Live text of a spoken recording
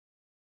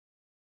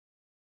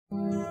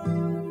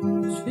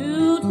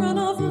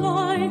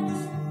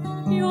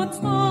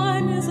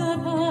time is at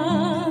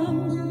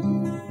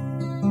hand.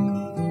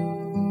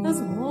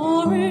 As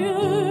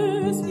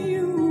warriors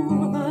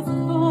you have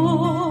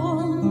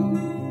come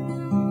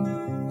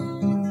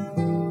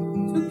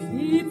to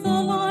keep the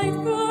light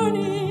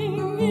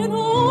burning in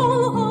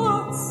all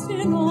hearts,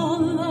 in all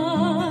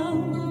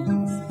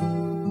lands.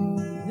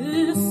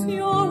 This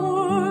your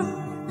work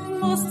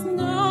must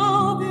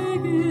now begin.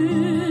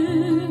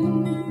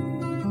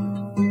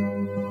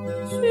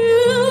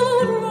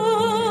 Children,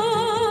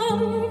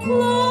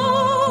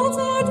 clouds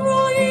are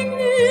drawing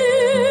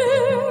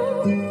near,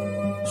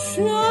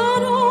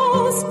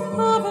 shadows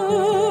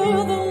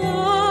cover the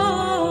land.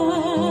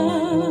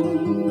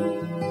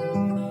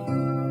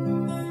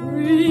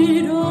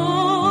 Freedom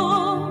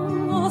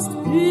must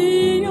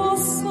be your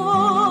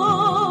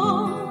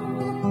song,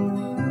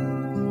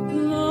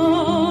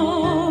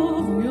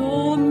 love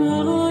your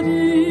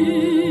melody.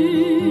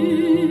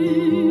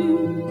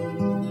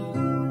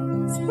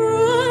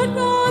 Spread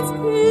God's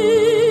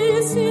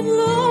peace in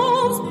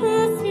love's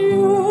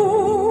perfume.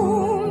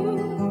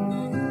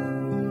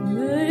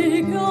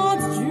 May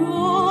God's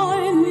joy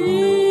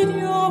lead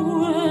your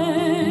way.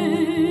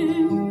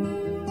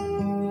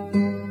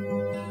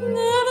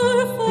 Never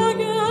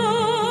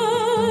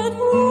forget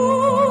who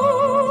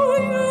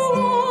you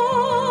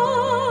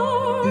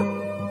are.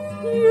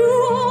 You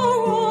are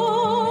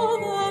all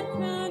that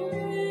can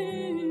be.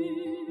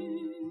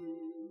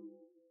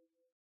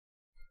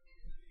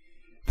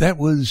 That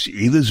was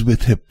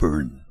Elizabeth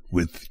Hepburn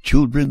with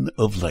Children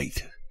of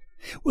Light.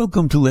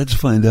 Welcome to Let's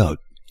Find Out.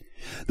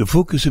 The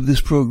focus of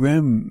this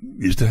program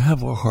is to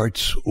have our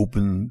hearts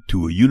open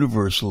to a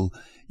universal,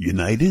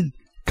 united,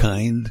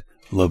 kind,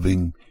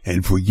 loving,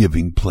 and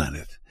forgiving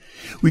planet.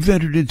 We've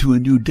entered into a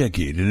new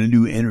decade and a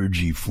new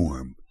energy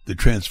form, the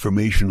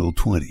transformational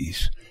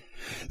 20s.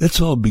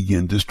 Let's all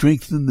begin to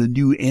strengthen the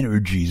new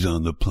energies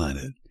on the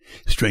planet,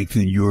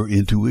 strengthen your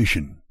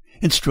intuition,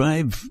 and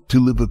strive to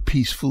live a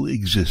peaceful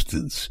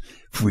existence,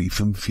 free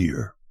from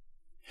fear.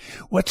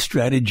 What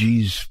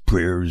strategies,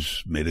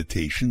 prayers,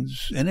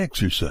 meditations, and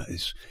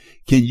exercise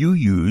can you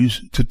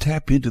use to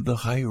tap into the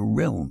higher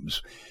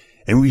realms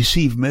and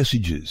receive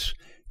messages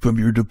from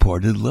your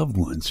departed loved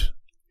ones,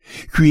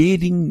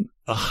 creating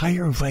a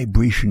higher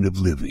vibration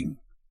of living?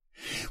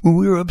 When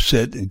we're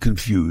upset and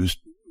confused,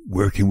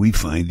 where can we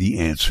find the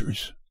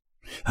answers?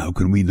 How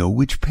can we know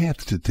which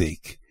path to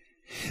take?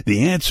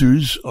 The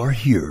answers are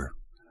here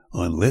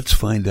on Let's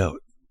Find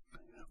Out,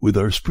 with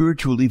our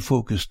spiritually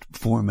focused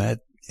format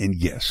and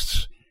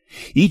guests.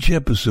 Each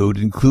episode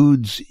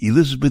includes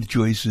Elizabeth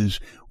Joyce's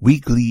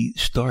weekly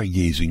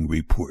stargazing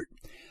report,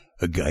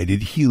 a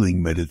guided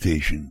healing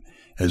meditation,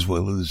 as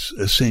well as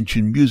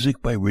Ascension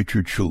music by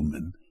Richard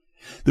Schulman.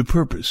 The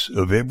purpose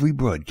of every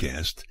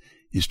broadcast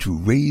is to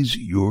raise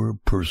your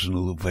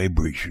personal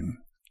vibration.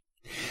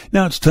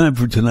 Now it's time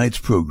for tonight's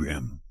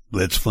program,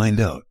 Let's Find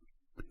Out,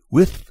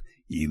 with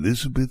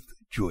Elizabeth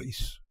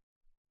Joyce.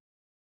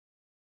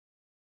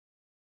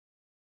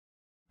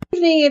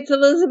 Evening, it's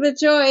Elizabeth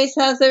Joyce.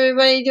 How's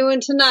everybody doing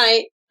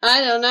tonight?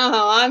 I don't know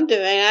how I'm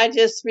doing. I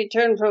just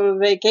returned from a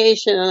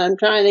vacation and I'm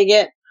trying to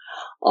get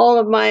all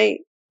of my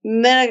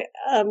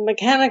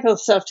mechanical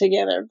stuff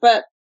together.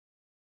 But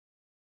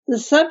the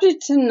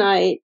subject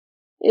tonight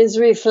is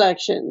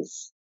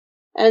reflections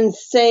and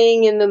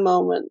staying in the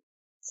moment.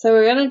 So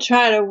we're going to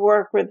try to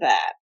work with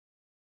that.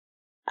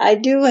 I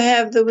do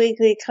have the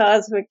weekly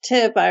cosmic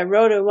tip. I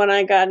wrote it when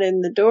I got in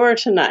the door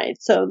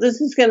tonight. So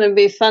this is going to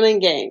be fun and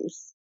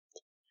games.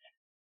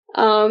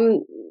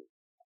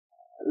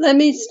 Let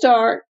me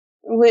start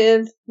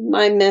with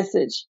my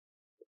message.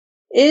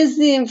 Is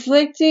the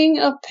inflicting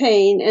of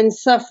pain and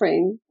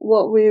suffering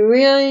what we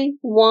really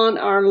want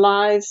our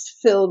lives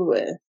filled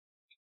with?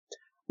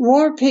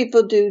 More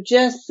people do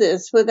just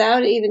this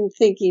without even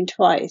thinking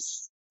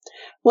twice.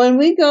 When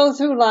we go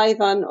through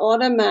life on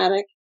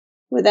automatic,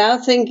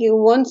 without thinking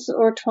once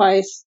or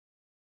twice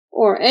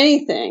or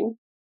anything,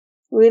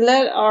 we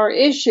let our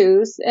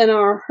issues and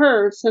our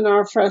hurts and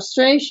our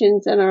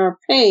frustrations and our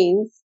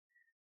pains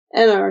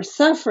and our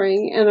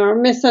suffering and our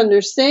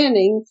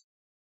misunderstandings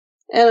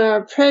and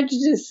our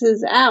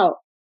prejudices out.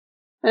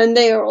 And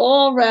they are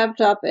all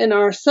wrapped up in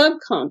our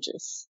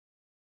subconscious.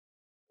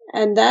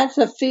 And that's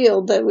a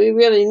field that we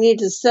really need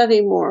to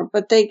study more,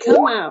 but they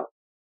come out.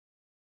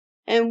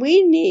 And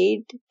we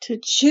need to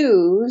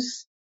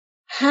choose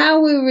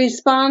how we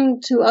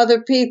respond to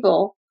other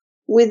people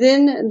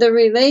within the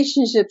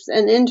relationships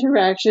and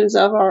interactions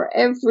of our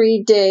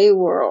everyday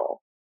world.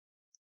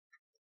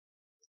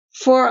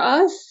 For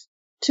us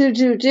to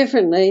do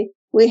differently,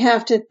 we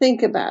have to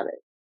think about it.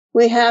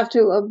 We have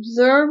to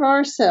observe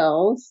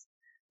ourselves,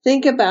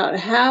 think about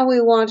how we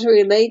want to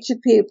relate to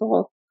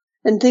people,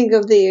 and think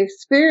of the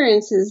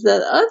experiences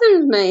that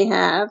others may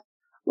have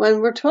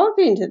when we're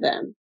talking to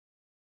them.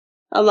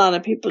 A lot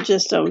of people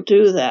just don't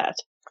do that.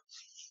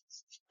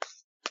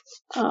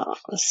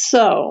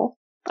 So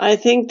I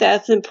think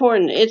that's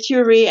important. It's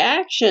your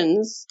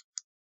reactions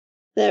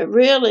that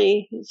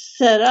really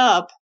set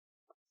up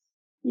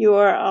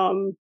your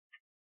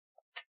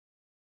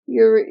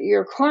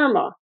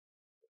karma.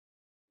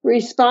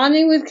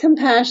 Responding with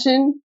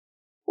compassion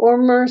or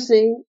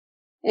mercy,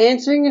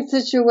 answering a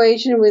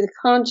situation with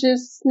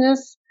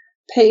consciousness,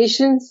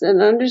 patience,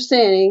 and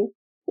understanding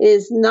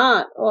is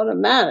not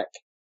automatic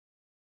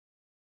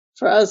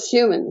for us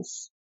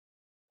humans.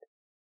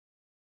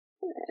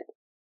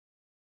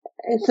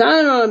 It's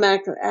not an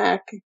automatic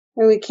act,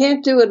 and we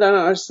can't do it on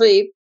our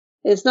sleep.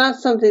 It's not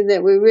something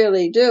that we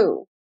really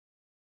do.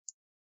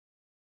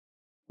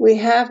 We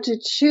have to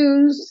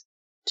choose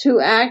to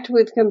act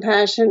with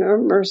compassion or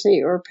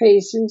mercy or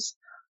patience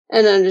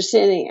and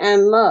understanding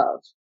and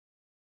love.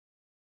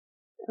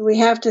 We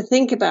have to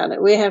think about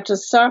it. We have to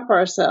stop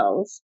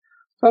ourselves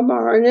from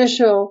our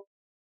initial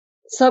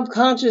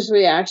subconscious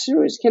reaction,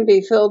 which can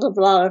be filled with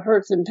a lot of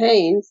hurts and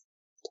pains,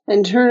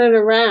 and turn it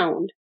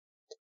around.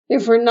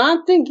 If we're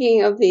not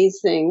thinking of these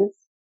things,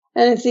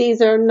 and if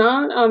these are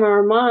not on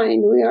our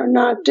mind, we are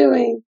not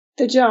doing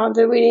the job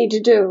that we need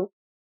to do.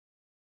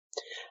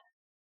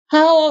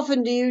 How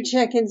often do you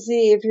check and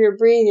see if you're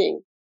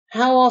breathing?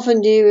 How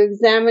often do you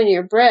examine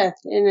your breath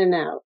in and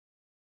out?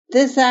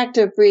 This act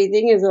of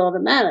breathing is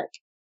automatic,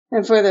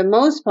 and for the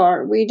most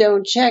part, we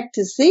don't check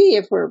to see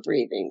if we're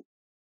breathing.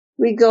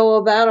 We go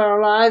about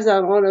our lives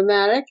on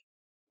automatic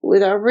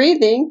with our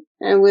breathing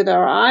and with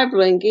our eye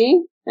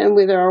blinking and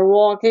with our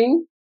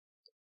walking.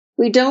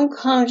 We don't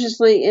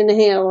consciously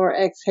inhale or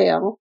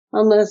exhale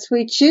unless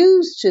we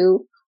choose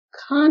to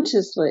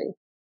consciously.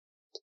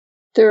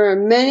 There are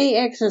many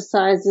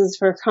exercises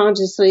for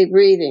consciously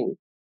breathing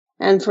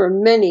and for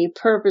many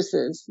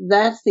purposes.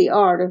 That's the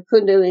art of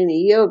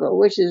Kundalini Yoga,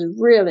 which is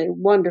really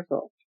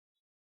wonderful.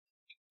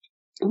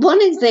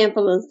 One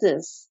example is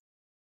this.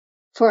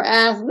 For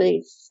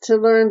athletes to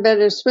learn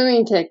better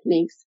swimming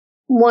techniques,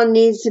 one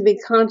needs to be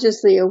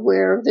consciously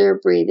aware of their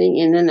breathing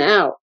in and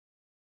out.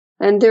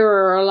 And there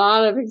are a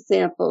lot of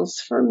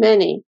examples for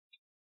many.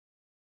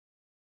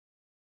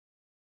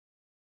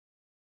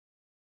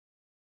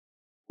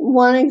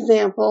 One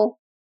example,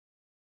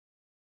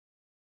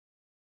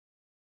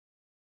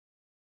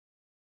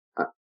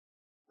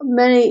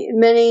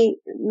 many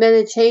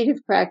meditative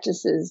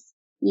practices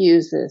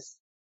use this.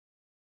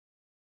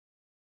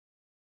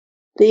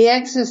 The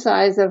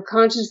exercise of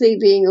consciously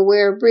being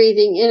aware of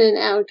breathing in and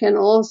out can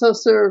also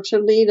serve to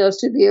lead us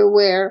to be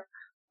aware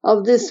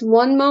of this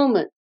one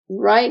moment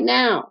right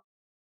now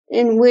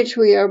in which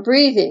we are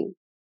breathing,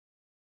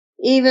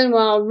 even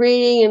while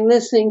reading and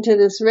listening to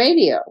this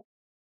radio.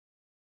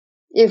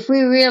 If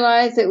we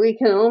realize that we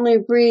can only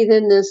breathe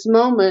in this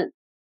moment,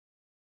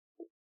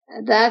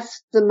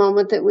 that's the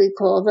moment that we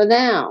call the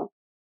now.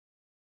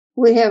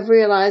 We have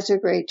realized a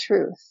great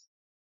truth.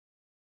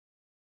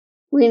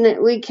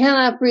 We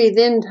cannot breathe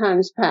in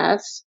times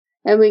past,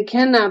 and we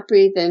cannot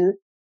breathe in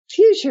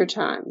future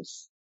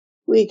times.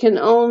 We can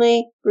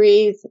only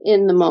breathe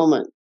in the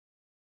moment.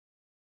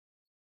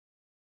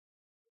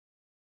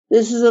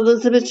 This is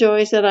Elizabeth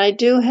Joyce, and I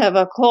do have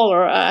a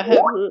caller. I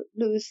have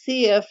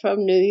Lucia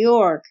from New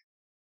York.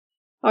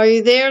 Are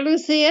you there,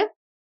 Lucia?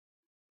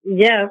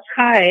 Yes,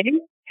 hi.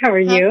 How are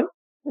you?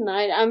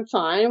 Tonight, I'm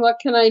fine. What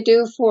can I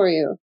do for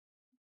you?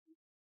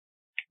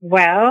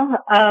 Well,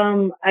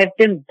 I've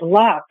been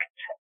blocked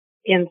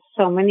in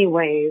so many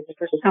ways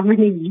for so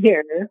many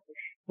years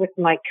with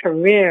my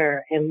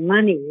career and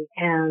money,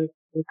 and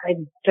I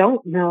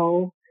don't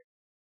know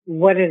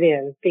what it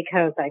is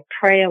because I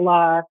pray a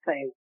lot,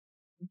 I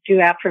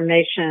do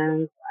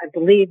affirmations, I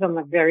believe I'm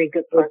a very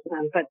good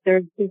person, but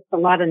there's just a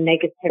lot of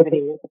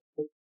negativity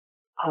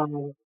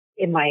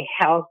in my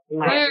house, in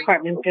my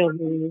apartment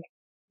building,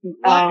 and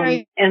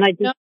I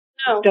just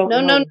don't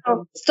know.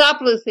 No.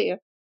 Stop, Lucia.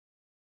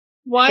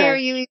 Why are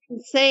you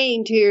even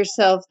saying to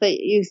yourself that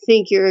you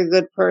think you're a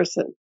good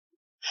person?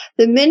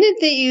 The minute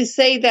that you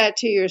say that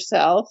to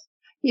yourself,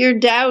 you're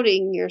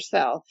doubting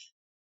yourself.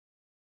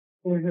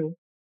 Mm-hmm.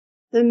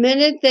 The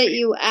minute that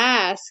you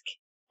ask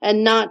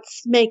and not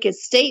make a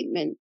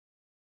statement,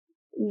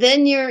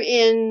 then you're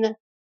in,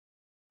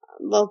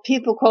 well,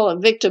 people call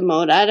it victim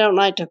mode. I don't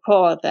like to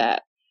call it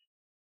that.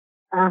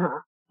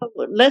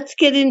 Let's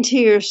get into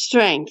your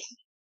strength.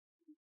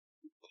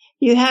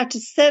 You have to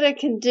set a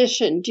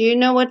condition. Do you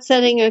know what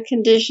setting a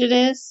condition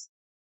is?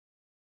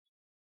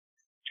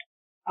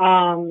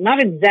 Not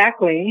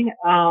exactly.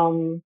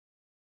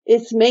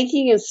 It's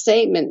making a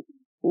statement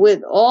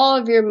with all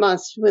of your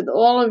must, with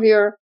all of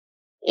your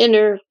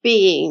inner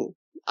being.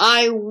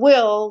 I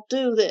will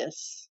do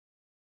this.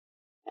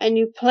 And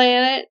you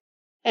plan it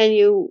and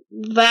you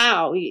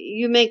vow.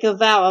 You make a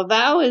vow. A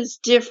vow is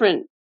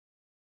different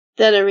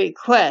than a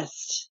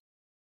request.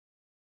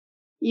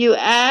 You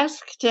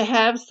ask to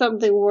have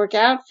something work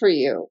out for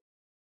you.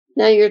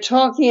 Now you're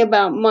talking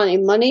about money.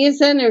 Money is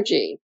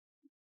energy.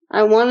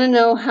 I want to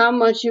know how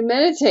much you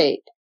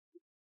meditate.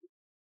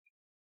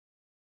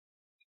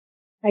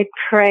 I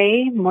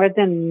pray more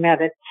than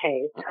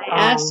meditate. I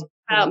asked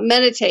about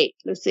meditate,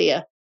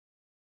 Lucia.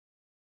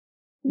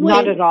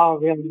 Not at all,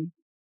 really.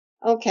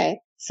 Okay,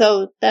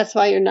 so that's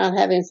why you're not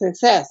having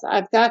success.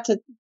 I've got to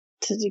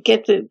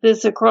get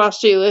this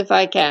across to you if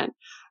I can.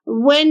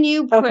 When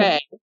you pray,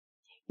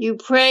 you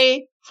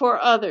pray for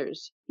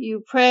others.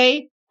 You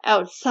pray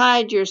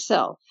outside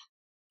yourself.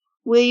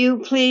 Will you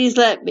please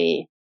let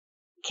me?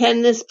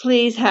 Can this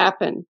please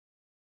happen?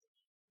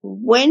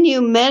 When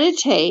you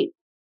meditate,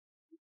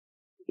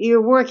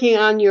 you're working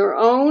on your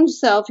own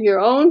self, your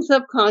own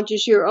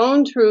subconscious, your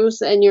own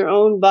truths, and your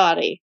own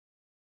body.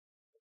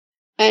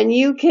 And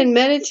you can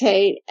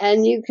meditate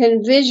and you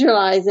can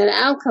visualize an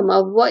outcome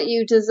of what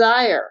you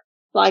desire,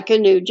 like a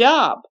new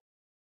job.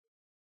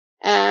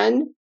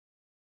 And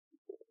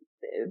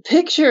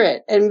picture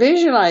it and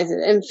visualize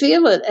it and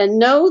feel it and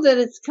know that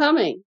it's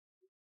coming.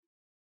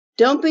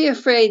 Don't be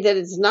afraid that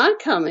it's not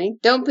coming.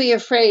 Don't be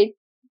afraid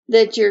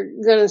that you're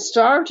going to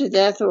starve to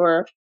death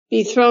or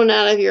be thrown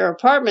out of your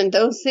apartment.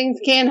 Those things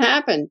can't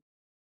happen.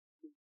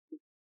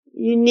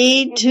 You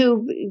need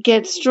to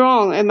get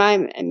strong. Am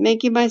I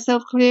making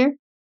myself clear?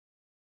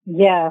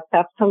 Yes,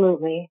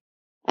 absolutely.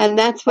 And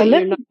that's what I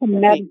you're not listen to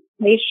doing.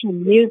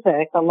 meditation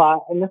music a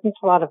lot. I listen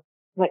to a lot of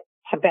like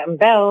Tibetan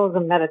bells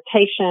and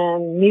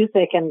meditation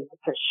music and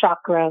for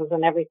chakras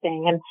and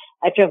everything. And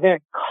I feel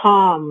very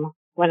calm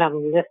when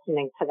I'm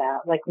listening to that.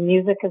 Like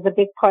music is a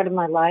big part of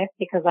my life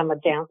because I'm a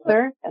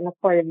dancer and a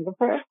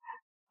choreographer.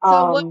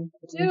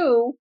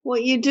 So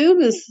what you do,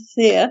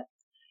 Lucia,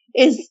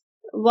 is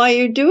while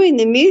you're doing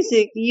the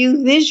music,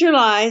 you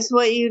visualize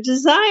what you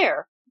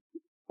desire.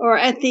 Or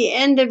at the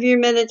end of your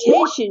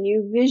meditation,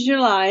 you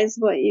visualize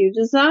what you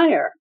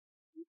desire.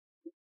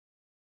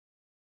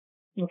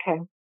 Okay.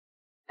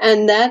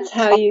 And that's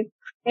how you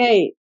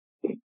create.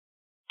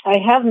 I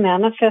have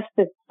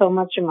manifested so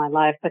much in my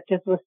life, but this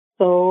was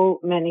so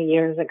many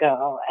years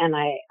ago. And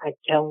I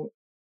don't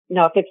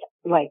know if it's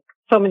like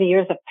so many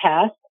years have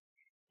passed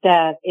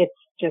that it's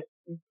just,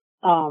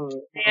 I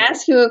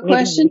ask you a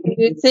question. Do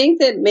you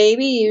think that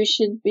maybe you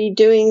should be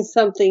doing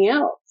something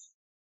else?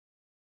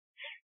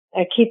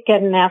 I keep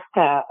getting asked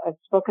that. I've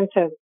spoken to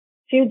a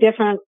few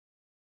different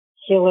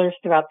healers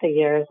throughout the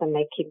years and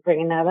they keep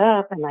bringing that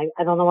up. And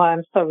I don't know why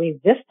I'm so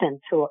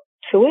resistant to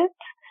it.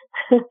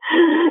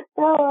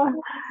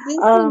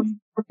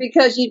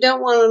 Because you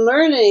don't want to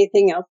learn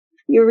anything else.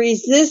 You're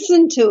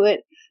resistant to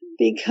it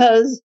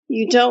because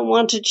you don't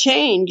want to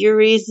change. You're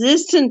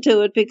resistant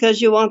to it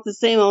because you want the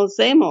same old,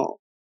 same old.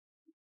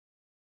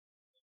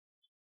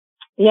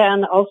 Yeah,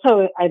 and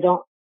also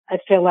I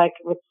feel like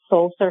with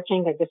soul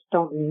searching, I just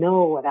don't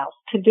know what else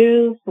to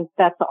do since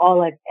that's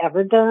all I've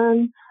ever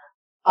done.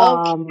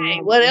 Okay,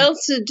 what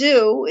else to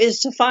do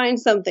is to find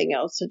something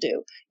else to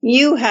do.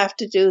 You have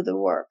to do the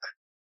work.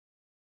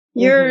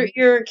 You're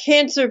a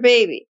Cancer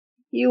baby.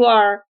 You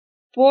are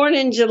born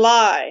in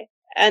July,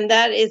 and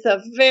that is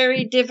a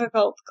very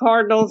difficult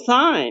cardinal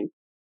sign.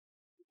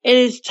 It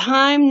is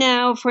time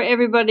now for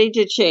everybody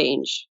to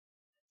change.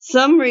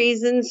 Some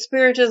reason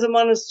Spirit doesn't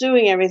want us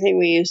doing everything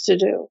we used to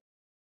do.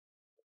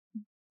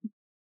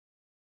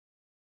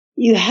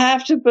 You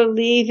have to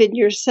believe in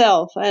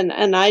yourself,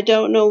 and I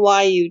don't know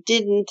why you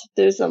didn't.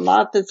 There's a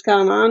lot that's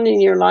gone on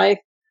in your life.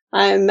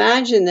 I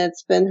imagine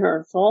that's been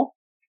hurtful.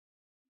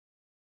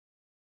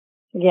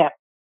 Yeah.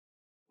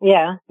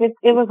 Yeah, it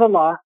was a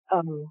lot.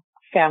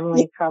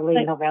 Family, probably,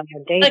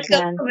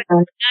 validation.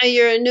 Now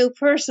you're a new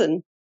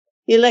person.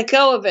 You let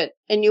go of it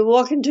and you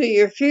walk into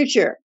your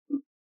future.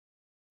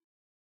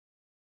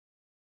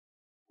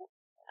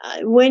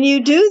 When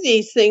you do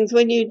these things,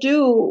 when you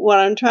do what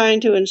I'm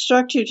trying to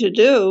instruct you to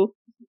do,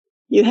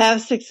 you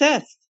have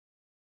success.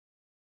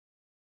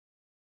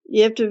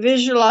 You have to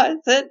visualize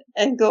it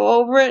and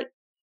go over it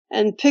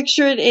and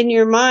picture it in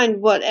your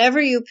mind.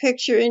 Whatever you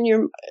picture in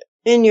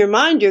your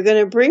mind, you're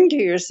going to bring to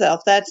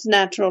yourself. That's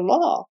natural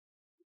law.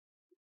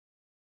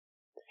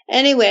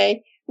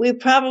 Anyway, we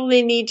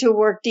probably need to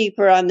work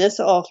deeper on this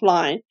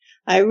offline.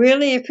 I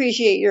really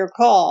appreciate your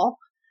call,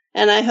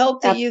 and I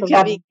hope that you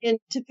can begin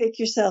to pick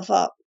yourself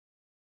up.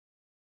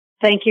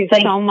 Thank you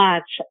so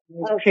much.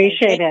 I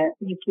appreciate it.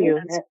 Thank you.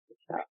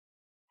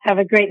 Have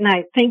a great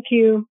night. Thank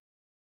you.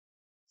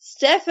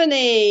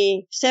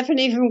 Stephanie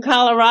from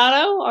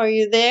Colorado, are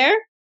you there?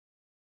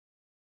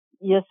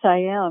 Yes, I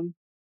am.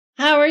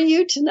 How are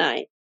you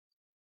tonight?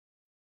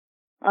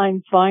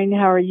 I'm fine.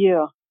 How are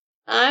you?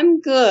 I'm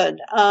good.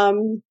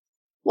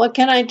 What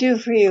can I do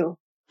for you?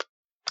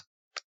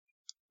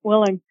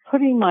 Well, I'm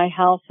putting my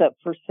house up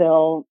for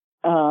sale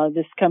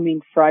this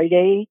coming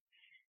Friday,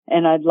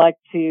 and I'd like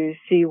to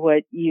see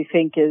what you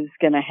think is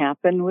going to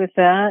happen with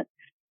that,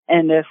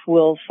 and if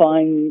we'll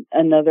find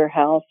another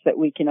house that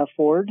we can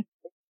afford.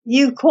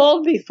 You've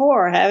called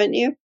before, haven't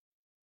you?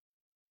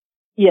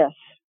 Yes.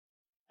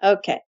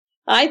 Okay.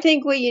 I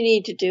think what you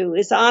need to do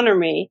is honor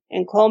me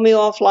and call me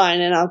offline,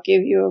 and I'll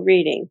give you a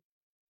reading.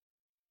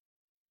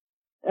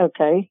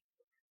 Okay.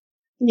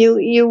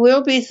 You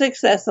will be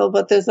successful,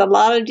 but there's a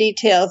lot of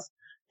details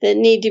that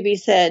need to be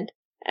said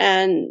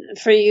and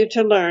for you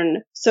to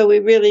learn. So we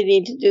really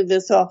need to do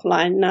this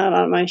offline, not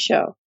on my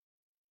show.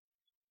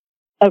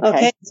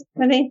 Okay,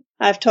 Stephanie?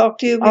 I've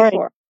talked to you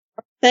before.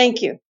 Right.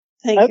 Thank you.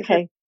 Thank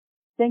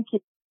you.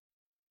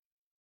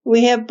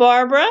 We have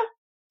Barbara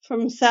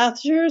from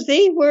South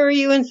Jersey. Where are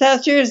you in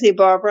South Jersey,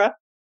 Barbara?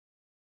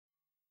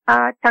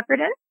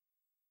 Tuckerton.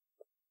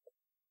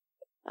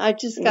 I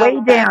just got way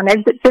back. down,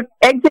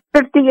 exit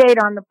 58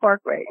 on the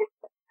Parkway.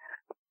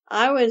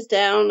 I was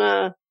down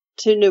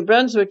to New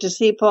Brunswick to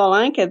see Paul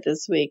Anka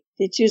this week.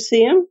 Did you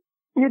see him?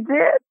 You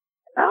did?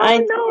 Oh, I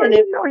no, I did.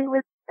 didn't know he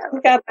was there. He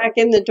got back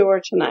in the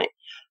door tonight.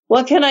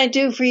 What can I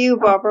do for you,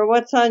 Barbara?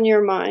 What's on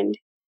your mind?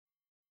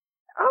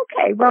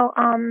 Okay, well,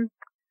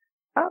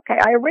 okay.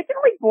 I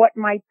originally bought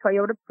my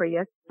Toyota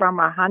Prius from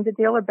a Honda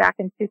dealer back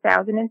in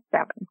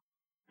 2007.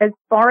 As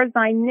far as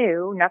I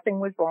knew, nothing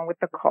was wrong with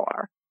the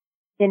car.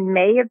 In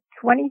May of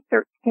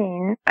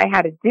 2013, I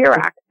had a deer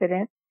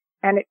accident,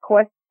 and it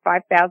cost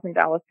 $5,000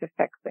 to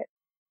fix it.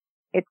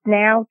 It's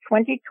now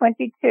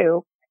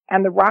 2022,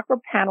 and the rocker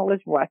panel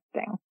is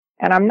rusting.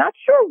 And I'm not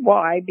sure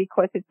why,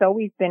 because it's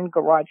always been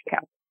garage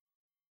kept.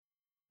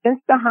 Since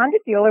the Honda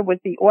dealer was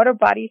the auto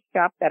body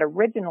shop that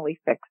originally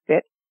fixed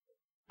it,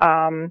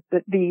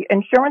 the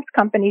insurance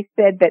company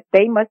said that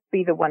they must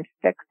be the one to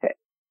fix it.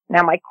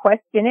 Now, my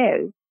question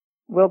is,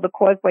 will the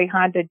Causeway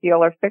Honda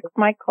dealer fix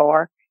my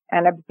car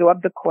and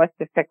absorb the cost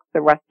to fix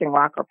the rusting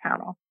rocker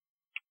panel?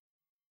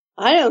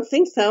 I don't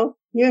think so.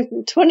 You're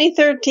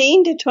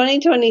 2013 to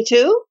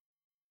 2022?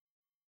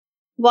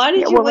 Why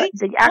did you wait?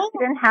 The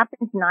accident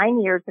happened 9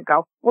 years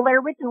ago. Well, I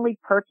originally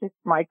purchased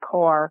my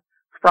car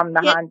from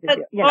the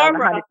Honda, the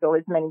Honda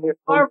dealers many years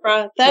ago.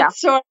 Barbara, that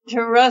started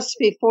to rust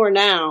before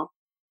now.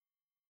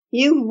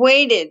 You've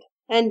waited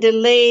and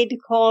delayed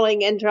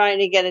calling and trying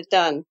to get it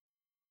done.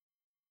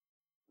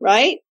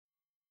 Right?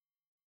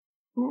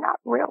 Not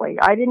really.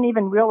 I didn't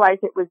even realize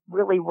it was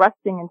really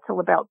rusting until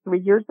about 3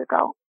 years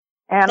ago.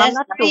 And I'm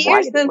not sure why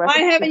it's rusting. Why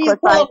haven't you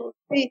called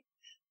me?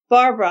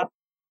 Barbara,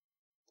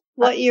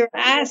 what you're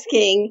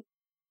asking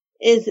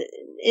is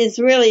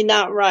really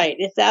not right.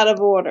 It's out of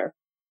order.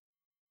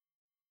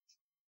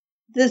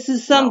 This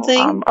is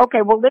something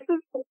okay, well, this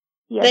is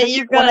that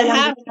you're going to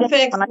have to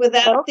fix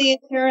without the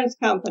insurance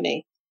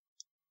company.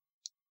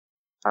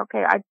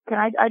 Okay,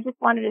 I just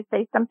wanted to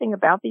say something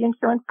about the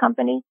insurance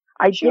company.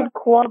 I did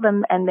call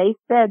them, and they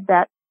said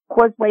that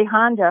Causeway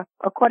Honda,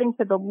 according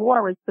to the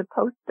law, is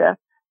supposed to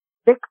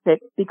fix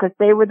it because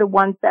they were the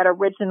ones that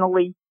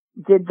originally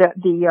did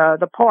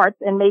the parts,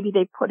 and maybe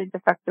they put a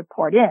defective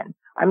part in.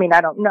 I mean,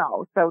 I don't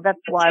know, so that's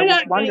why I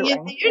was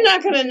wondering. You're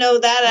not going to know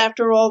that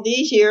after all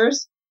these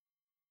years.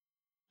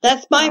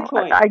 That's my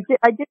point. I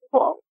did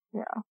call.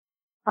 Yeah.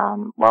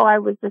 Well, I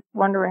was just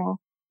wondering,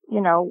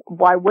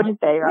 why wouldn't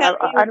they?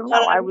 I don't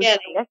know. I was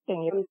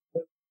asking you.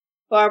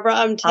 Barbara,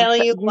 I'm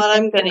telling you what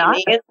I'm getting.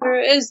 The answer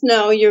is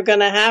no, you're going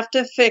to have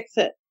to fix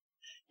it.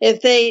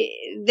 If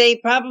they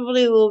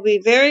probably will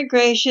be very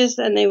gracious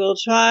and they will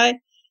try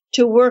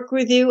to work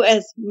with you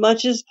as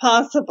much as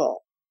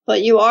possible.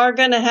 But you are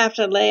going to have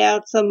to lay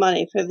out some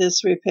money for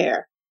this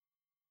repair.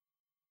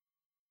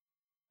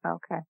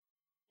 Okay.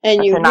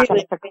 And you're not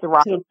going to fix the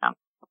rock now.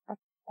 Okay.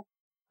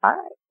 All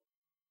right.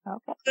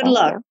 Okay. Good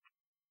luck. You.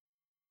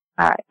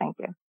 All right. Thank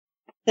you.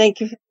 Thank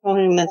you for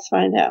calling. Let's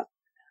find out.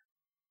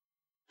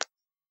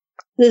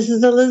 This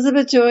is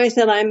Elizabeth Joyce,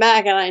 and I'm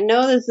back. And I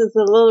know this is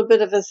a little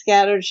bit of a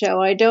scattered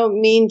show. I don't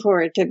mean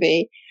for it to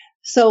be.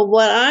 So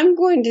what I'm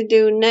going to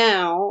do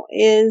now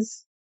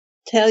is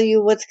tell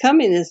you what's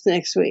coming this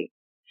next week.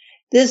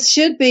 This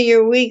should be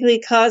your weekly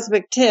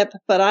cosmic tip,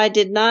 but I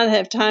did not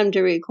have time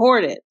to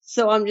record it.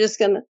 So I'm just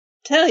going to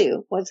tell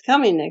you what's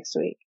coming next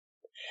week.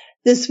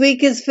 This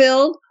week is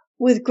filled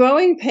with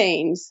growing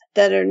pains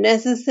that are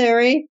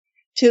necessary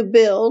to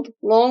build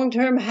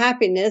long-term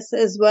happiness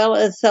as well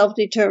as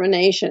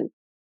self-determination.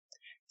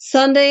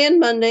 Sunday and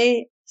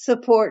Monday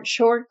support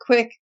short,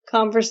 quick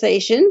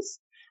conversations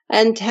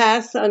and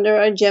tasks under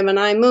a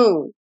Gemini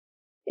moon.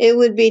 It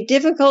would be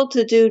difficult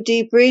to do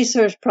deep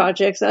research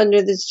projects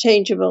under this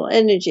changeable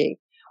energy.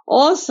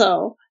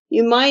 Also,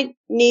 you might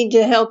need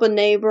to help a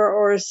neighbor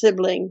or a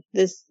sibling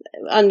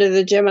under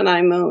the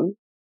Gemini moon.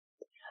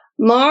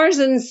 Mars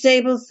and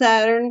stable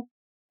Saturn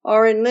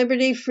are in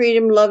liberty,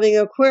 freedom, loving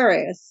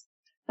Aquarius,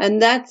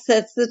 and that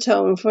sets the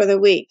tone for the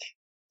week.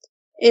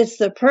 It's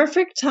the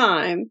perfect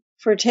time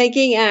for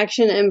taking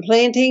action and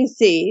planting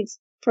seeds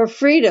for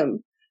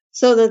freedom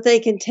so that they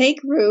can take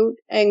root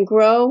and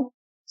grow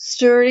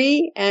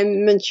sturdy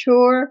and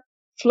mature,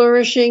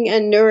 flourishing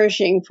and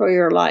nourishing for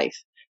your life.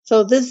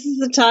 So this is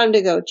the time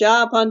to go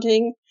job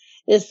hunting.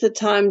 It's the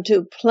time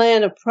to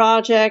plan a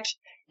project.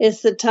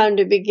 It's the time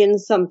to begin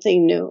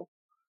something new.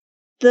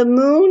 The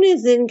moon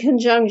is in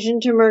conjunction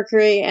to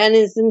Mercury and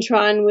is in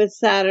trine with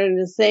Saturn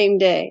the same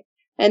day.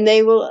 And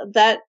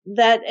that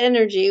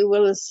energy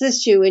will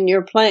assist you in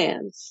your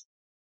plans.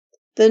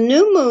 The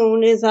new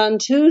moon is on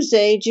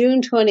Tuesday,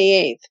 June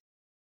 28th.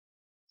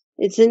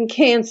 It's in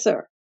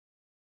Cancer.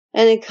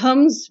 And it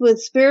comes with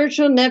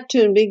spiritual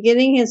Neptune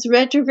beginning his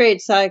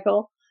retrograde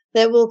cycle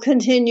that will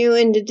continue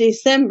into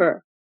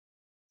December.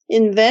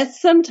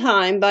 Invest some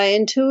time by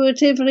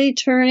intuitively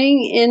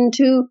turning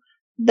into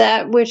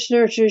that which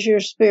nurtures your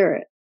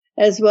spirit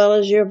as well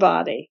as your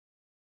body.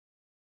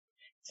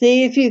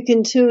 See if you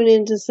can tune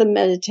into some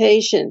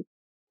meditation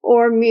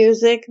or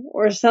music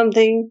or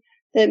something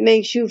that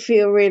makes you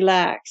feel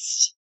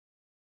relaxed.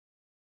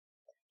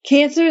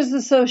 Cancer is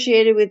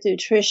associated with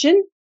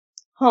nutrition,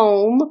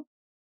 home,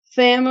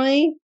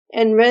 family,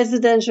 and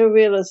residential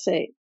real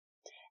estate.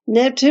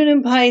 Neptune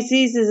in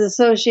Pisces is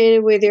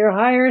associated with your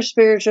higher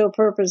spiritual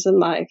purpose in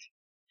life.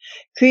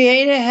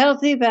 Create a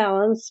healthy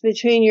balance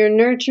between your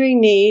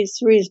nurturing needs,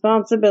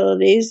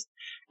 responsibilities,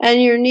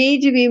 and your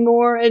need to be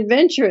more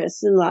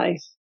adventurous in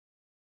life.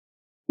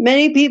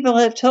 Many people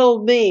have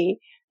told me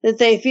that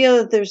they feel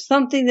that there's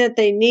something that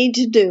they need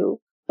to do,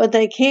 but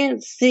they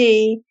can't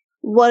see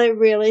what it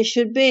really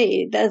should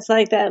be. That's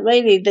like that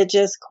lady that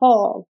just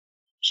called.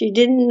 She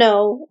didn't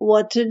know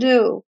what to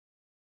do.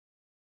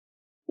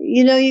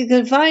 You know, you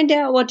can find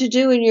out what to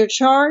do in your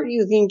chart.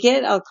 You can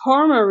get a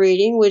karma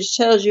reading, which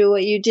tells you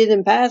what you did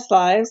in past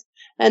lives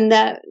and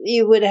that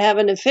you would have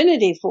an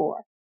affinity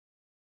for.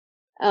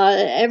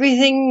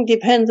 Everything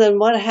depends on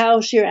what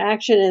house your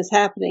action is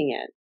happening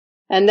in.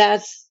 And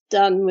that's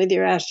done with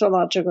your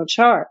astrological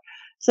chart.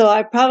 So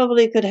I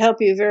probably could help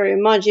you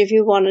very much if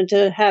you wanted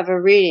to have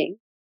a reading.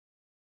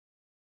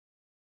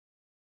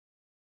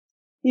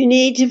 You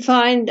need to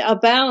find a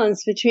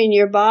balance between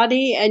your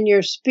body and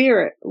your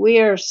spirit. We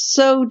are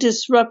so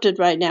disrupted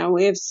right now.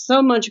 We have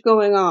so much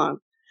going on.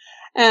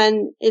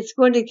 And it's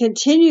going to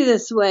continue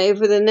this way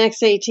for the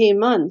next 18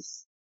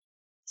 months.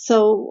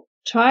 So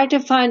try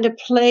to find a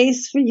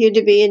place for you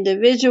to be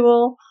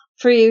individual,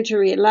 for you to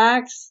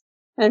relax,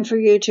 and for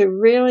you to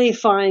really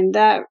find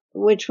that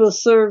which will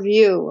serve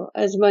you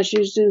as much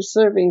as you do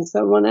serving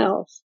someone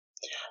else.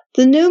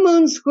 The new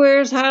moon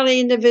squares highly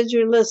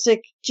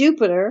individualistic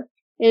Jupiter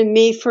in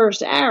me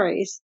first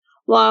Aries,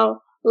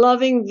 while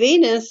loving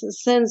Venus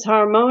sends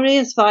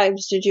harmonious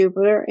vibes to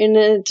Jupiter in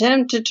an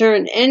attempt to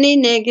turn any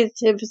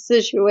negative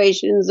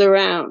situations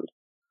around.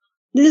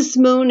 This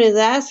moon is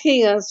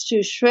asking us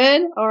to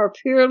shred our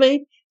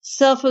purely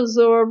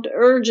self-absorbed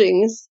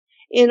urgings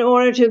in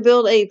order to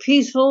build a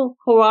peaceful,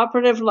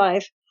 cooperative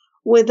life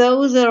with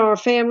those in our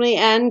family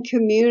and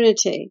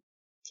community.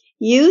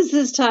 Use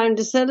this time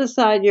to set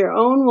aside your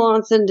own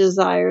wants and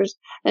desires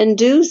and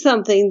do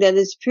something that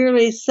is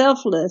purely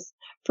selfless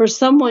for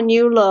someone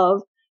you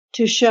love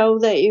to show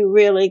that you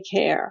really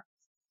care.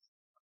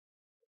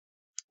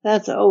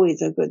 That's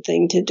always a good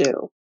thing to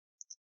do.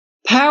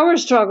 Power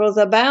struggles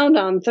abound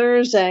on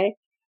Thursday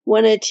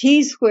when a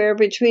T-square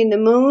between the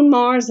Moon,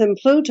 Mars, and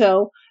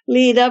Pluto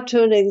lead up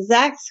to an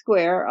exact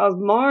square of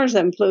Mars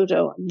and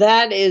Pluto.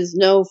 That is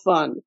no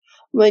fun.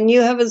 When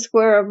you have a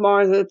square of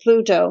Mars with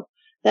Pluto,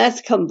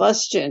 that's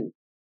combustion.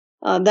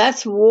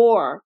 That's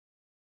war.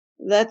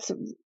 That's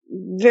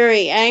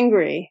very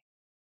angry.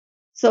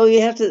 So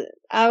you have to,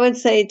 I would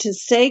say, to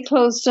stay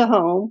close to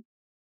home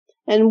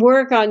and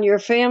work on your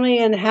family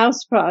and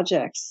house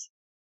projects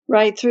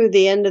right through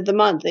the end of the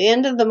month. The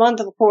end of the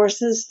month, of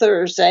course, is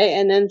Thursday,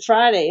 and then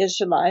Friday is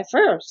July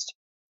 1st.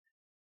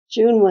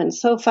 June went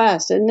so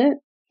fast, didn't it?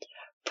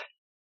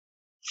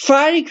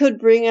 Friday could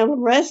bring a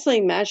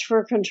wrestling match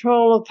for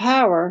control of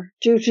power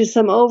due to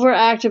some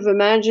overactive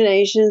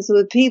imaginations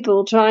with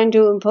people trying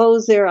to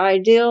impose their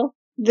ideal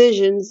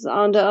visions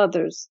onto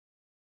others.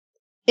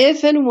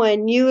 If and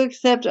when you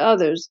accept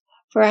others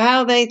for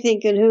how they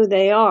think and who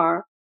they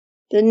are,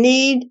 the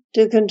need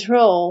to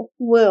control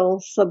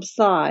will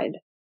subside.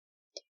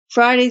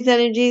 Friday's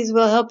energies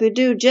will help you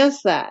do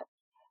just that,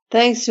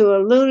 thanks to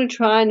a lunar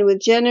trine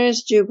with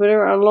generous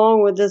Jupiter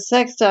along with a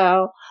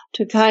sextile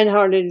to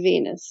kind-hearted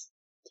Venus.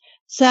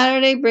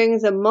 Saturday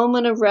brings a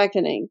moment of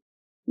reckoning.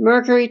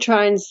 Mercury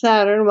trines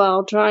Saturn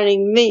while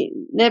trining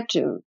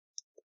Neptune.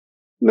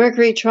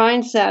 Mercury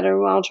trines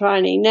Saturn while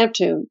trining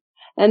Neptune,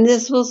 and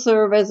this will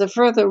serve as a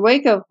further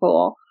wake-up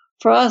call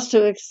for us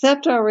to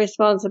accept our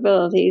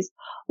responsibilities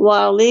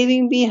while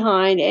leaving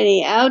behind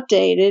any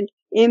outdated,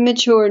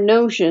 immature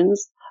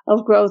notions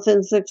of growth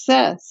and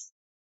success.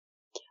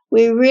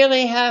 We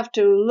really have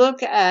to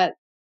look at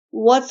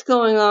what's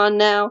going on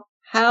now,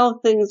 how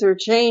things are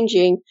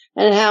changing,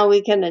 and how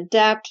we can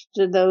adapt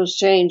to those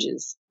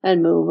changes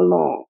and move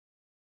along.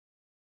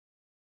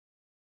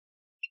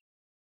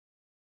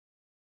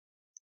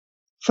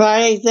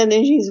 Friday's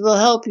energies will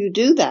help you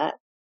do that,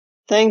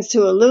 thanks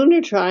to a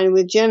lunar trine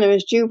with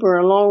generous Jupiter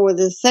along with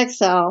a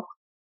sextile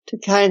to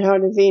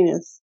kind-hearted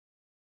Venus.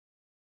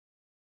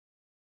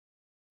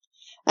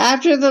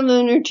 After the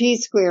lunar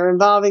T-square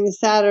involving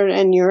Saturn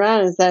and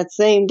Uranus that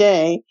same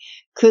day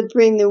could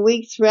bring the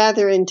week's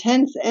rather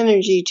intense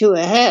energy to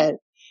a head,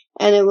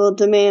 and it will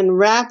demand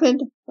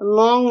rapid,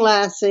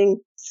 long-lasting,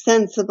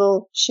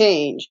 sensible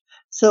change.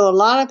 So a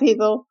lot of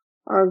people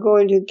are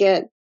going to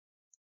get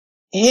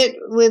hit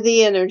with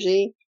the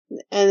energy,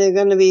 and they're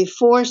going to be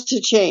forced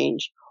to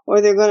change, or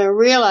they're going to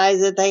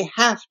realize that they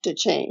have to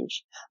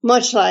change,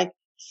 much like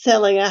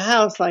selling a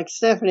house like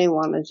Stephanie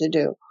wanted to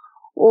do,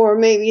 or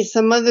maybe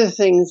some other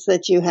things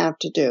that you have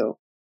to do.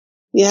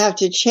 You have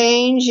to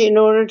change in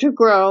order to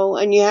grow,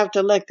 and you have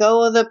to let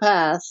go of the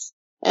past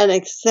and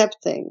accept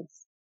things.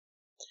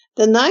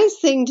 The nice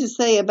thing to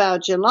say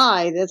about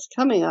July that's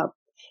coming up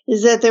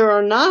is that there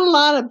are not a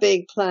lot of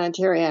big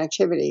planetary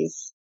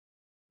activities.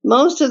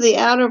 Most of the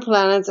outer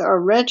planets are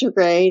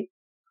retrograde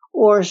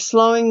or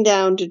slowing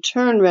down to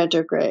turn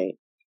retrograde,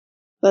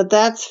 but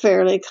that's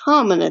fairly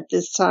common at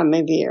this time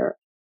of year.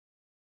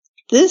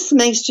 This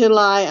makes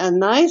July a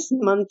nice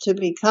month to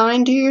be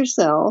kind to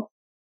yourself,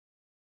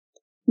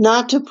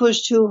 not to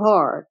push too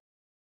hard.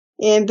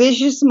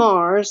 Ambitious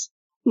Mars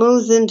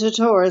moves into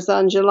Taurus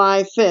on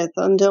July 5th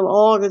until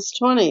August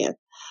 20th,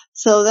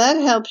 so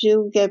that helps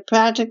you get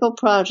practical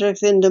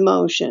projects into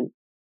motion.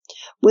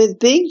 With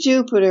big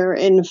Jupiter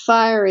in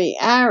fiery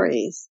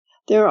Aries,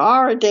 there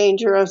are a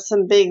danger of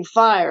some big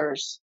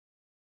fires.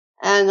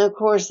 And of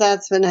course,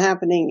 that's been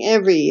happening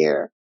every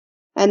year.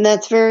 And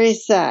that's very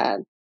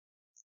sad.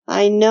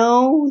 I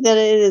know that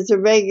it is a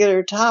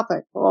regular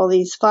topic, all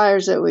these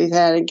fires that we've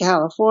had in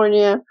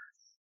California,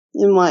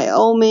 in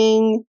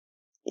Wyoming,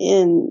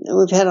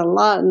 we've had a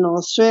lot in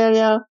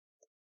Australia,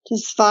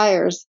 just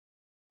fires.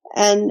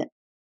 And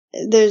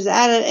there's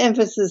added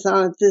emphasis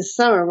on it this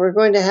summer. We're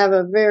going to have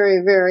a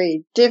very,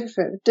 very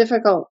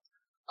difficult,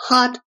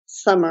 hot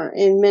summer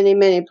in many,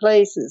 many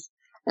places.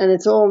 And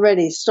it's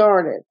already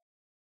started.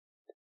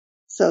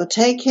 So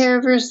take care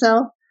of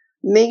yourself.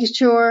 Make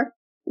sure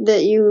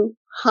that you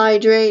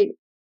hydrate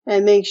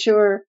and make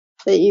sure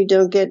that you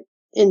don't get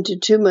into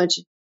too much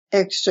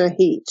extra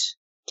heat.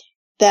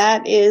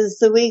 That is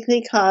the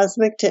weekly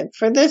cosmic tip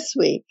for this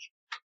week.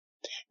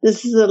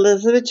 This is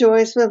Elizabeth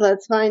Joyce with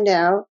Let's Find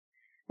Out,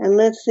 and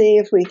let's see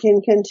if we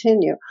can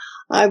continue.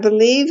 I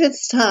believe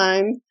it's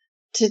time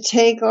to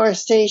take our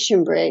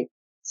station break,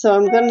 so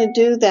I'm going to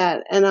do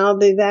that, and I'll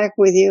be back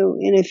with you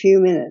in a few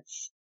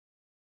minutes.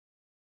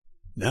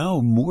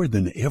 Now more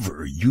than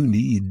ever, you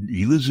need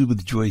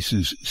Elizabeth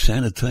Joyce's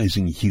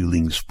Sanitizing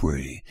Healing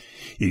Spray.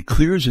 It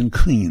clears and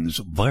cleans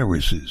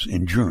viruses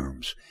and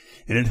germs,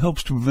 and it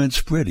helps to prevent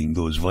spreading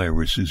those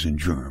viruses and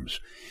germs.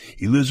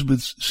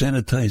 Elizabeth's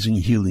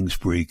Sanitizing Healing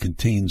Spray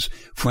contains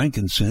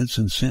frankincense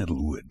and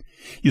sandalwood.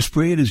 You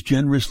spray it as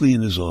generously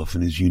and as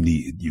often as you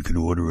need. You can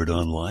order it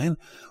online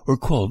or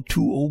call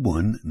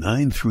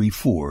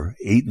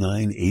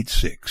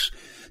 201-934-8986.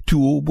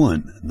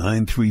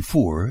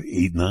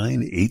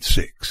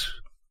 201-934-8986.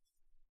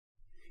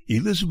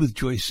 Elizabeth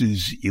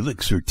Joyce's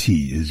Elixir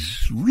Tea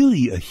is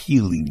really a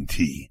healing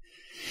tea.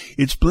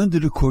 It's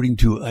blended according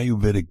to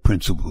Ayurvedic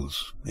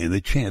principles and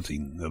the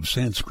chanting of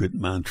Sanskrit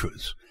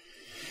mantras.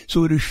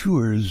 So it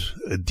assures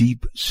a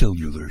deep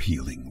cellular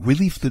healing,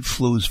 relief that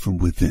flows from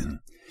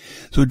within.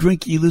 So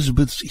drink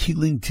Elizabeth's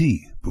healing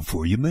tea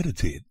before you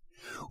meditate.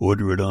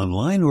 Order it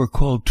online or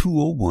call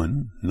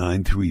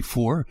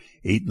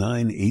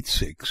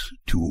 201-934-8986,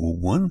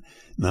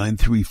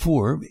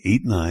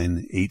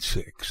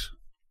 201-934-8986.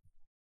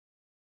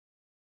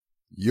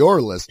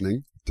 You're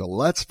listening to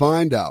Let's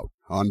Find Out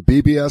on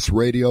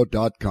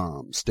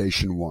bbsradio.com,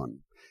 Station 1.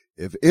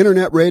 If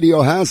Internet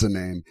radio has a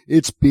name,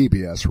 it's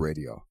BBS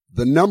Radio,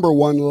 the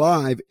 #1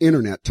 live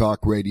Internet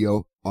talk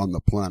radio on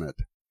the planet.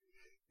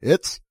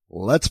 It's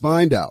Let's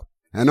Find Out.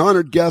 An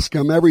honored guests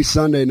come every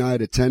Sunday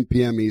night at 10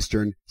 p.m.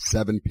 Eastern,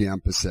 7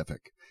 p.m.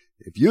 Pacific.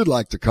 If you'd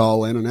like to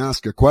call in and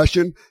ask a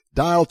question,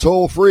 dial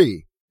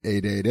toll-free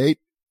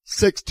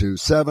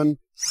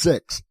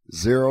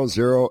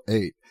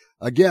 888-627-6008.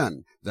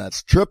 Again,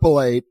 that's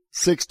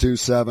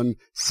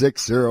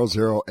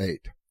 888-627-6008.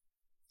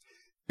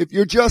 If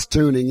you're just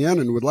tuning in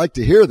and would like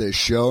to hear this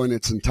show in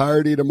its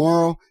entirety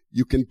tomorrow,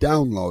 you can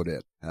download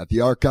it at the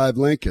archive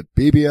link at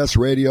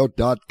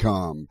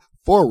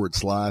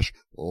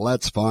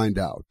bbsradio.com/Let's Find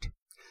Out.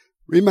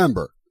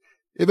 Remember,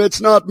 if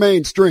it's not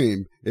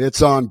mainstream,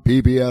 it's on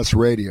BBS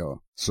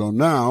Radio. So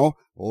now,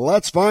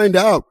 let's find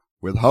out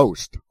with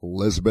host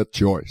Elizabeth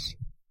Joyce.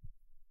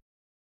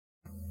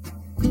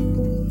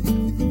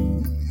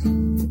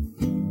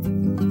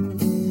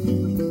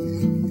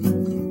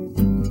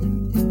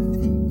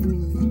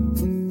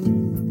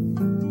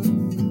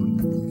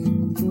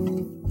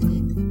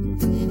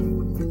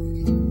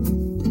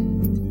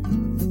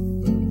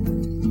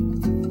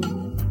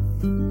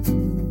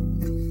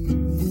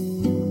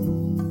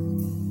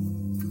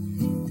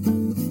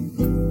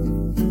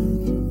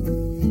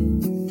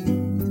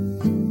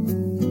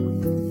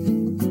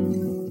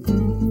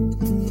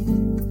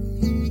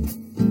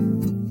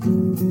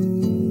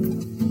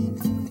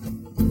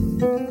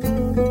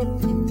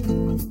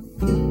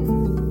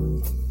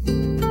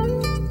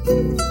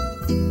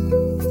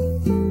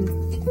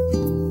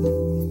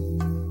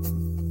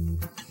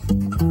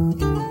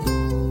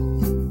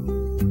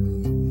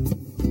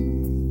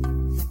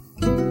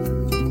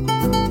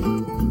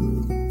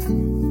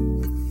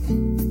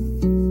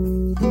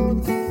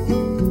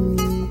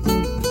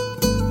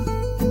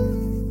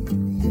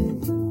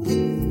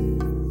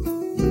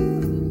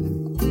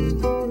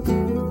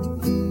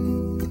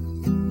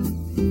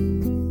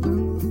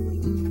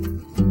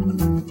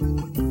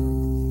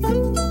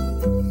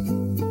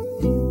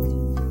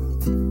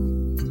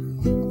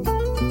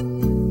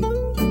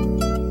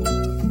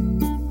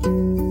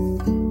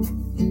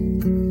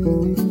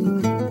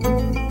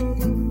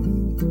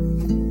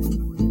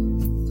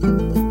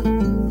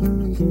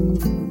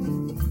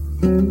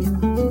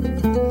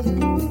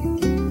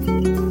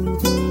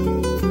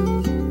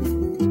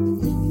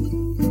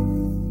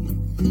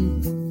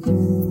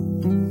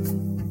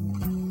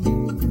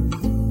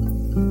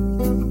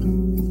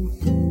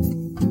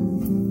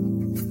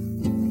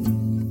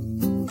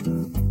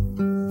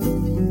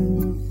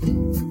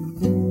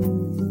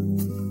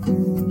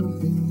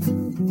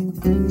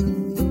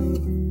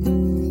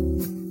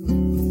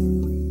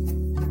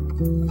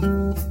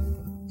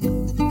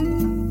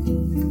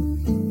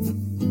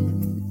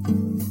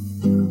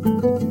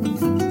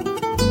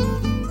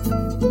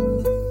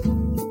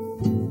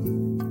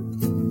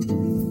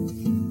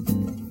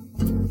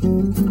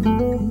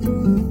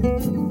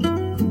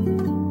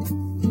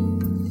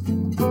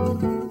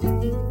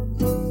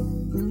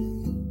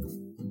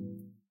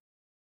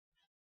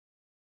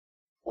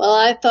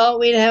 I thought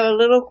we'd have a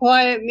little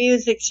quiet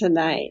music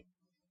tonight.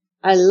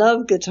 I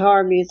love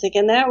guitar music,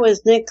 and that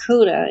was Nick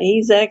Kuda.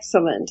 He's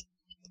excellent.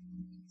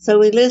 So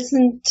we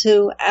listened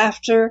to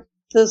After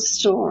the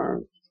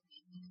Storm.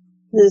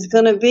 There's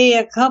going to be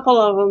a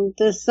couple of them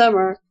this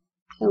summer,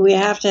 and we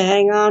have to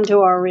hang on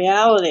to our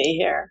reality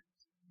here.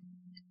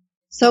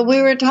 So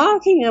we were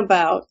talking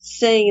about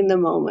staying in the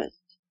moment,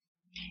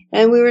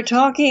 and we were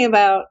talking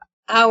about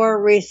our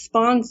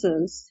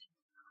responses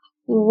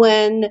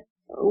when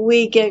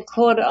we get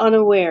caught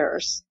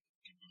unawares.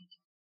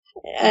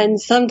 And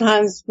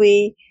sometimes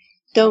we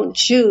don't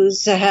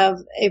choose to have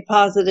a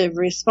positive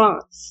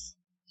response.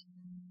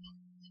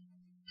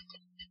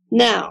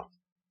 Now,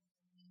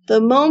 the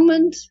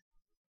moment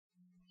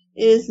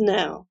is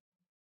now.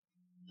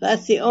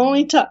 That's the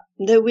only time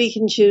that we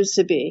can choose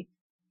to be.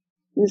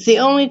 It's the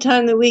only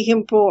time that we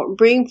can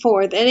bring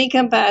forth any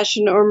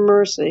compassion or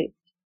mercy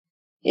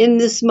in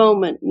this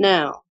moment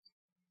now,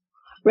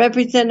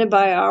 represented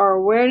by our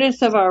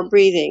awareness of our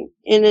breathing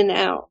in and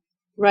out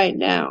right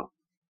now.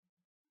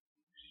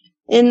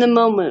 In the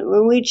moment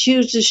when we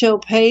choose to show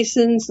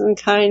patience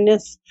and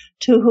kindness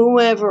to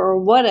whomever or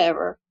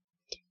whatever,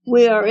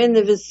 we are in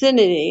the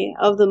vicinity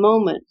of the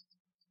moment.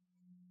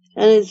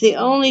 And it's the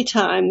only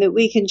time that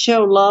we can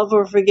show love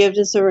or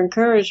forgiveness or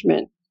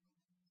encouragement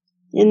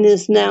in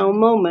this now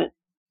moment.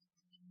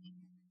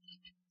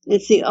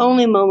 It's the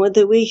only moment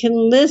that we can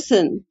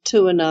listen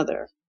to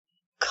another,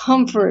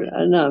 comfort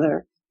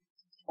another,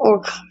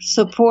 or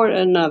support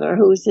another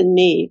who's in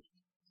need.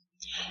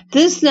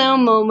 This now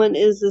moment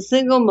is the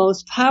single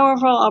most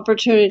powerful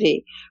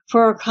opportunity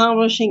for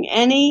accomplishing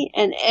any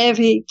and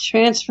every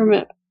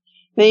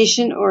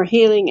transformation or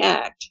healing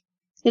act.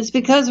 It's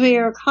because we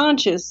are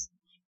conscious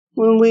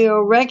when we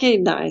are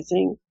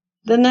recognizing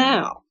the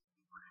now,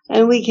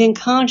 and we can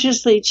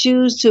consciously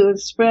choose to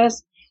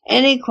express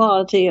any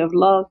quality of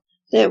love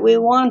that we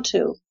want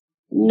to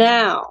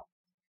now.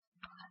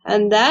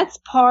 And that's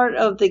part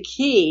of the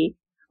key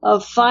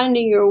of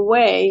finding your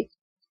way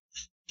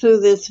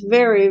through this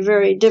very,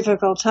 very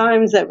difficult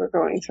times that we're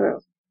going through.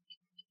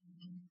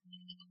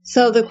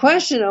 So the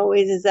question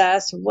always is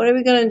asked, what are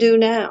we going to do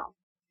now?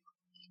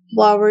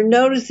 While we're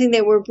noticing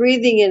that we're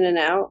breathing in and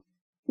out,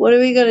 what are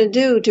we going to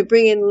do to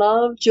bring in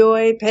love,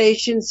 joy,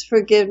 patience,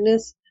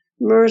 forgiveness,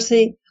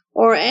 mercy,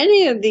 or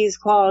any of these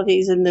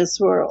qualities in this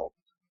world?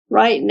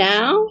 Right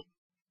now?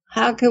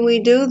 How can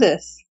we do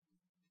this?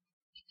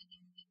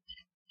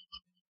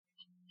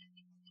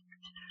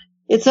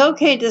 It's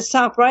okay to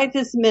stop right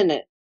this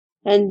minute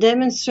and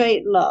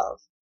demonstrate love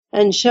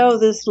and show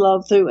this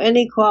love through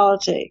any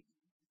quality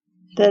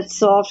that's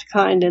soft,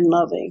 kind, and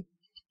loving.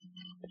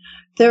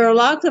 There are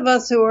lots of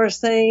us who are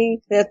saying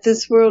that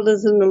this world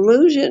is an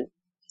illusion,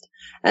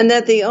 and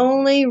that the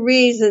only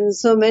reason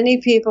so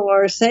many people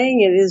are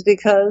saying it is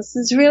because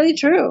it's really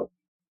true.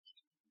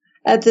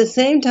 At the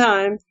same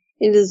time,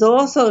 it is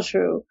also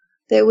true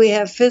that we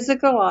have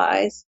physical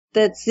eyes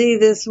that see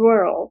this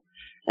world,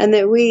 and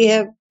that we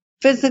have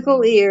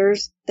physical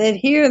ears that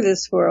hear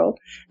this world,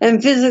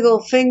 and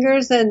physical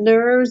fingers and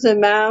nerves and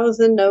mouths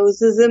and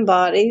noses and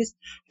bodies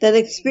that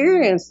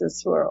experience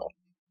this world.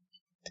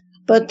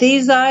 But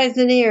these eyes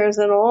and ears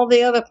and all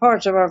the other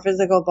parts of our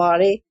physical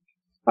body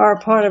are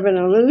part of an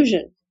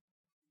illusion.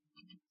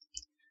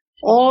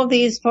 All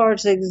these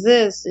parts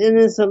exist in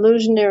this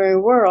illusionary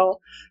world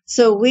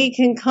so we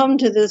can come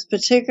to this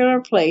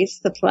particular place,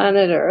 the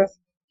planet Earth,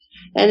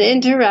 and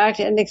interact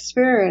and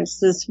experience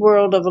this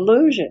world of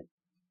illusion.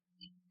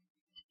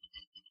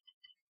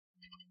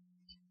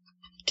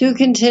 To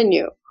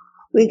continue,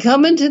 we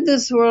come into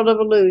this world of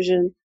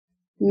illusion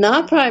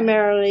not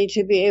primarily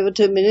to be able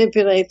to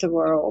manipulate the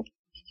world,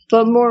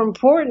 but more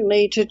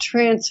importantly to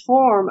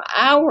transform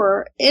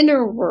our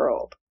inner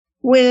world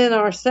within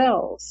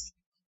ourselves,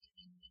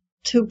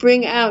 to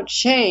bring out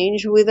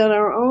change within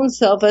our own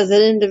self as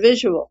an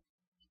individual.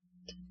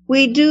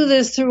 We do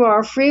this through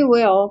our free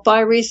will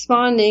by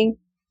responding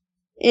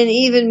in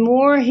even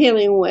more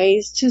healing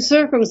ways to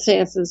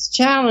circumstances,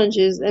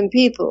 challenges, and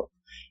people,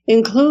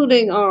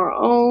 including our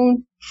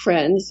own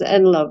friends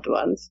and loved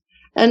ones,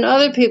 and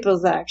other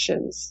people's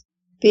actions,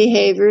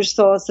 behaviors,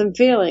 thoughts, and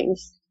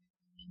feelings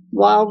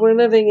while we're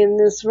living in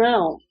this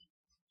realm.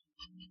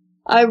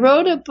 I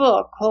wrote a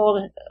book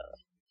called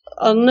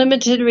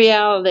Unlimited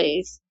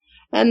Realities,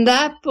 and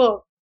that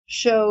book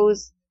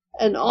shows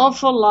an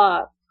awful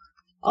lot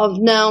of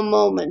now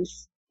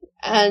moments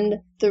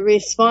and the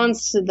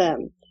response to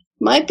them.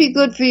 Might be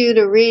good for you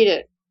to read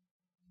it.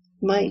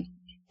 Might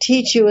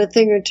teach you a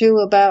thing or two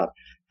about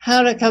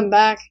how to come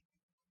back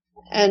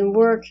and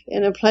work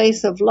in a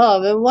place of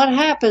love and what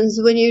happens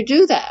when you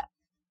do that.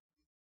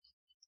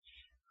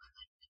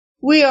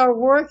 We are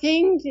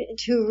working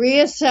to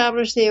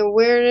reestablish the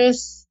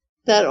awareness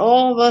that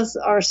all of us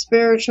are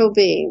spiritual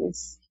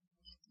beings.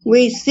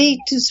 We seek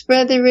to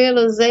spread the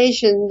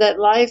realization that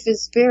life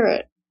is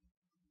spirit.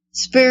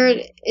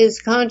 Spirit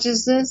is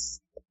consciousness,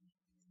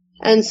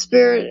 and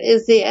spirit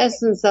is the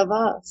essence of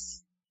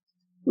us.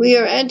 We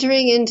are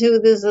entering into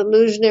this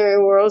illusionary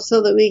world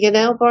so that we can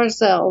help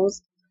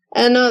ourselves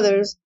and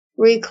others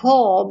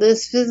recall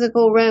this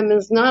physical realm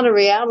is not a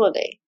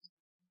reality,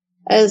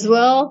 as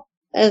well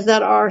as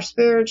that our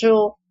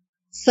spiritual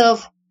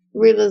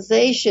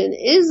self-realization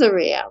is a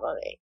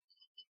reality.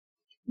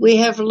 We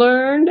have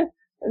learned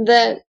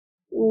that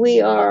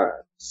we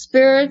are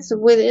spirits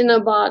within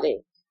a body,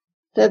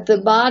 that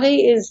the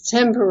body is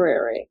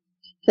temporary,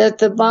 that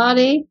the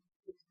body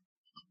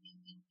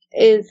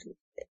is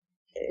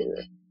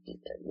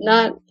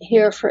not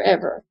here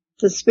forever.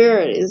 The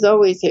spirit is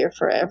always here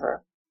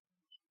forever.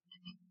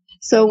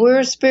 So we're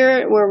a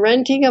spirit, we're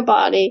renting a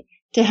body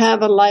to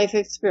have a life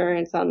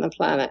experience on the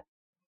planet.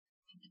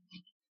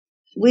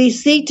 We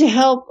seek to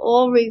help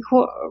all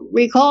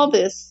recall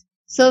this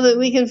so that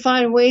we can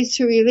find ways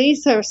to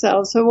release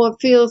ourselves from what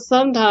feels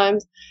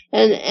sometimes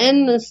an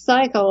endless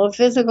cycle of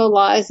physical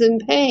lies and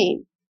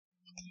pain.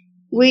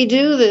 We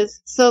do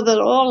this so that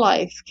all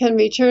life can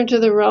return to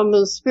the realm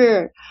of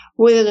spirit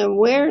with an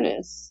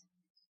awareness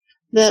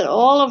that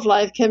all of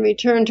life can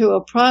return to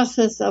a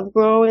process of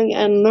growing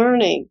and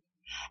learning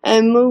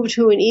and move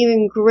to an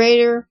even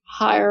greater,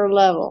 higher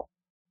level.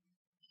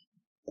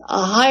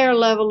 A higher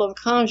level of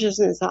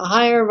consciousness, a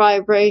higher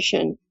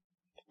vibration,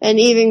 and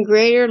even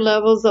greater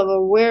levels of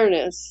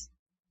awareness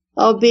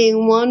of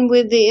being one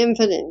with the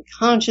infinite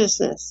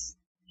consciousness,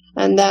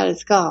 and that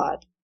is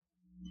God.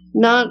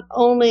 Not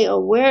only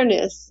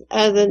awareness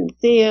as in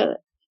the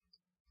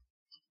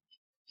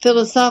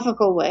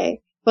philosophical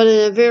way, but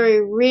in a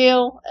very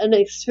real and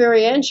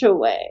experiential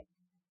way.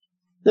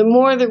 The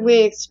more that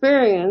we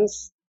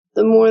experience,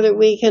 the more that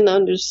we can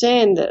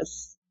understand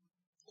this.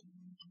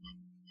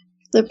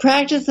 The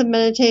practice of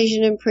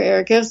meditation and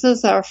prayer gives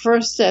us our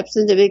first steps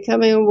into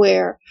becoming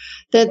aware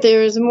that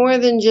there is more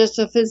than just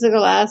a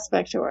physical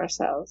aspect to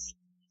ourselves.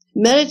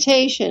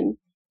 Meditation,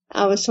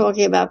 I was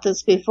talking about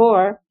this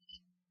before,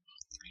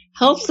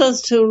 helps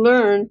us to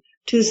learn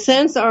to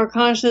sense our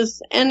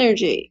conscious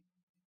energy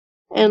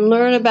and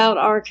learn about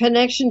our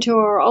connection to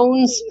our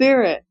own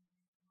spirit,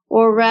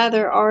 or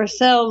rather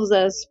ourselves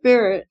as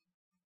spirit,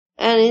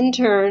 and in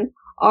turn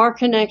our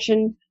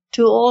connection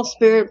to all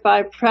spirit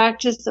by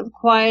practice of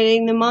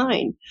quieting the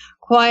mind,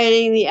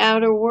 quieting the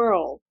outer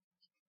world,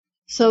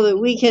 so that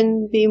we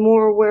can be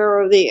more aware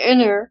of the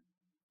inner,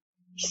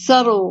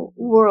 subtle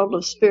world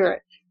of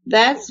spirit.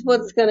 That's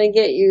what's going to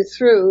get you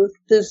through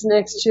this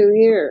next 2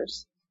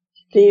 years.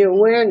 The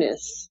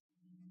awareness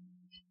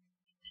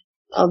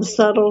of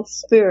subtle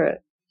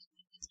spirit.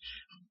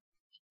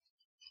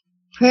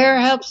 Prayer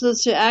helps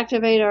us to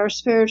activate our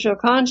spiritual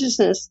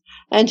consciousness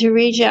and to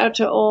reach out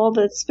to all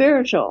that's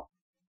spiritual.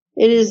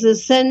 It is the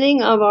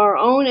sending of our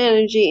own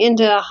energy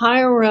into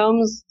higher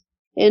realms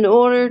in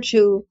order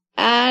to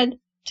add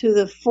to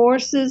the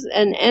forces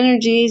and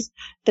energies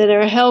that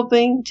are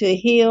helping to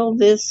heal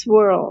this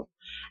world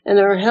and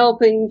are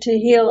helping to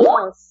heal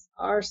us,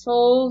 our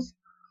souls,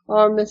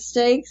 our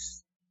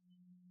mistakes,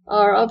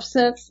 our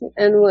upsets,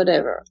 and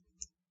whatever.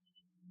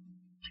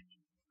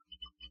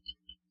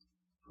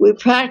 We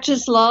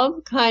practice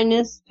love,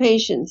 kindness,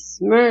 patience,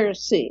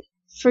 mercy,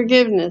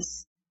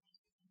 forgiveness,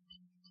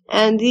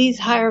 and these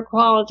higher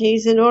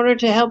qualities in order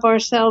to help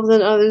ourselves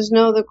and others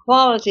know the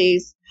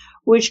qualities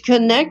which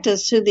connect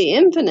us to the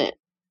infinite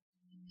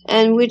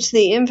and which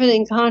the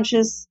infinite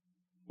conscious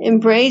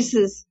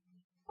embraces.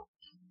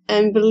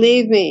 And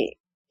believe me,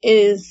 it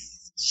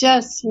is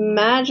just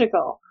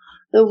magical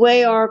the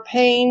way our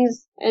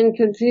pains and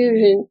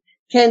confusion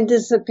can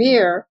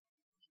disappear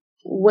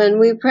when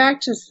we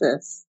practice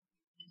this.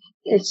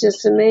 It's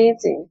just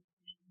amazing.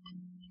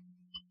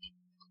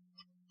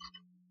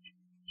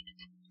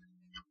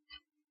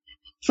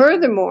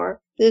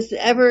 Furthermore, this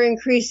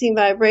ever-increasing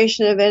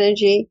vibration of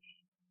energy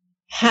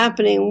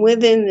happening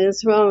within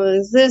this realm of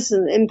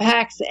existence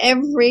impacts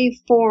every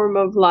form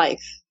of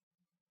life,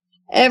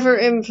 ever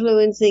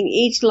influencing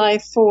each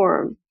life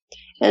form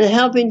and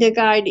helping to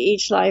guide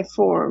each life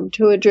form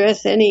to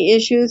address any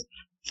issues,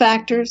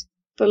 factors,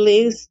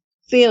 beliefs,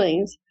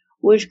 feelings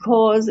which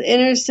cause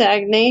inner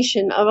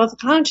stagnation of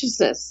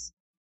consciousness.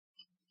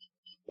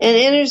 An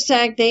inner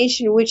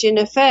stagnation which in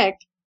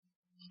effect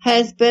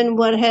has been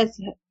what has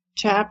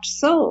trapped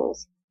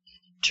souls,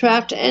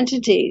 trapped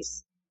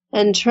entities,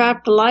 and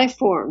trapped life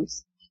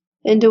forms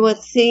into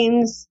what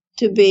seems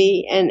to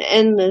be an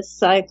endless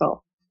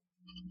cycle.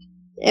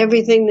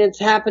 Everything that's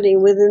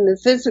happening within the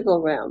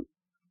physical realm.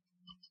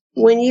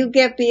 When you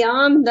get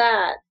beyond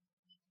that,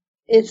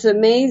 it's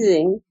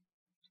amazing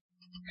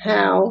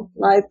how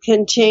life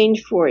can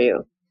change for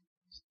you.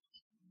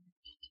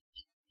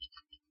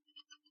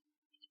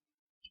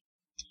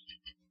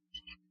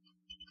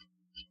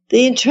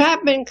 The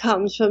entrapment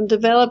comes from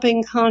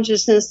developing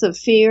consciousness of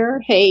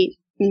fear, hate,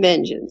 and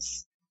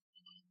vengeance.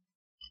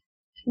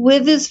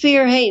 With this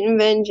fear, hate, and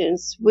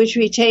vengeance, which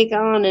we take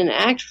on and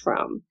act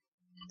from,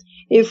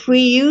 if we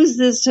use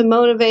this to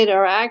motivate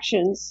our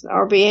actions,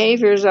 our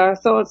behaviors, our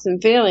thoughts,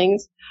 and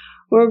feelings,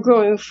 we're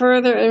growing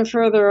further and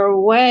further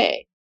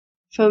away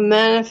from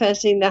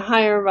manifesting the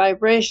higher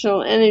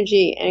vibrational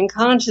energy and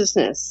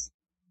consciousness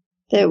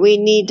that we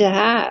need to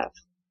have.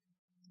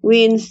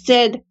 We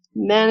instead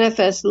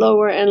manifest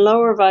lower and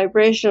lower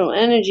vibrational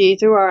energy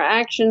through our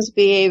actions,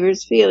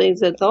 behaviors,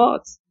 feelings, and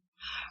thoughts.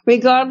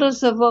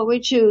 Regardless of what we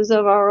choose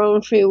of our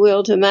own free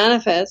will to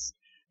manifest,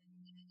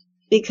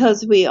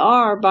 because we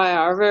are, by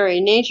our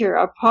very nature,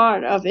 a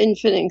part of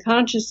infinite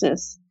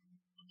consciousness,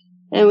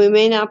 and we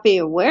may not be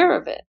aware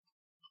of it,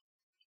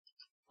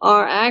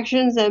 our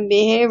actions and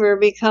behavior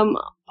become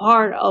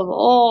part of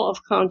all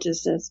of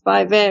consciousness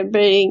by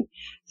vibrating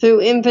through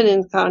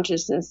infinite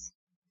consciousness,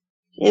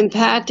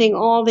 impacting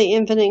all the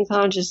infinite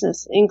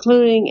consciousness,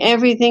 including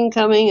everything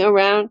coming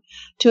around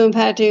to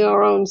impacting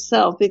our own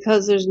self,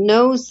 because there's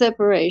no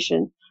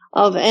separation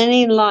of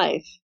any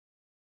life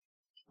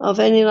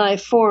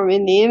form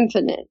in the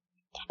infinite.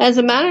 As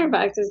a matter of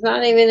fact, there's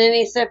not even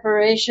any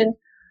separation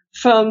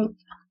from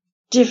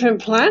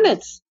different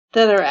planets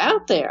that are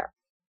out there.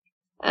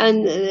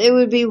 And it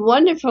would be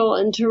wonderful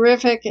and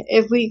terrific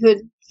if we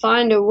could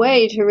find a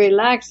way to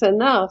relax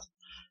enough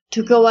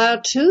to go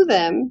out to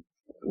them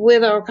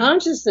with our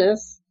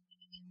consciousness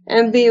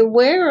and be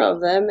aware of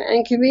them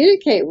and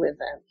communicate with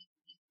them.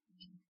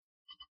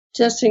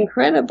 Just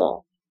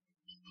incredible.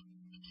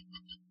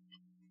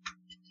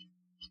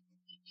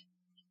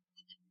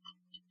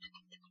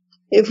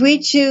 If we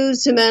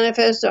choose to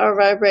manifest our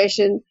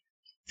vibration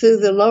through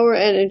the lower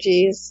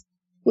energies,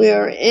 we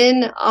are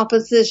in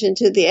opposition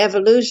to the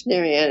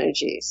evolutionary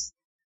energies,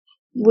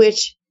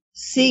 which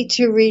seek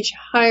to reach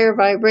higher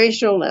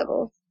vibrational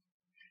levels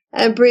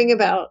and bring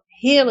about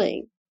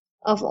healing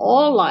of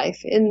all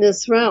life in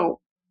this realm.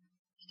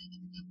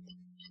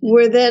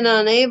 We're then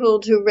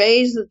unable to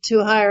raise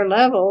to higher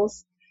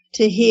levels,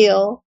 to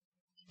heal,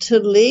 to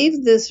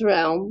leave this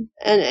realm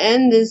and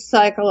end this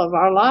cycle of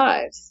our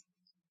lives.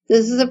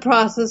 This is a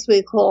process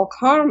we call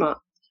karma,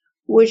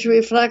 which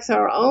reflects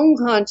our own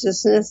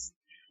consciousness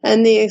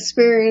and the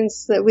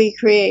experience that we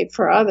create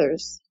for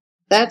others.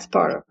 That's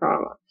part of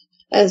karma,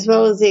 as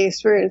well as the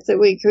experience that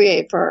we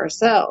create for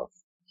ourselves.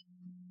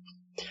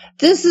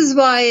 This is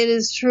why it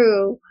is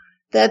true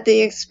that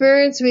the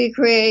experience we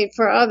create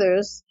for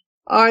others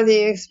are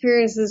the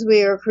experiences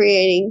we are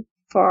creating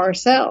for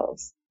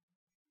ourselves.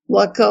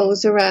 What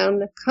goes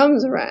around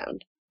comes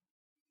around.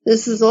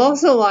 This is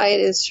also why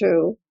it is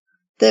true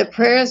that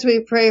prayers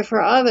we pray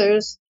for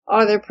others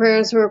are the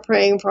prayers we're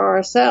praying for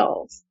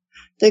ourselves.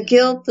 The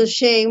guilt, the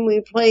shame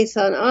we place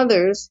on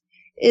others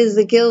is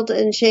the guilt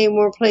and shame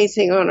we're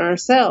placing on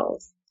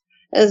ourselves,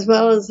 as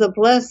well as the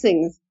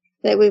blessings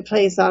that we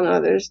place on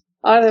others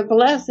are the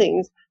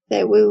blessings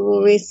that we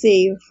will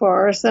receive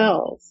for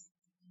ourselves.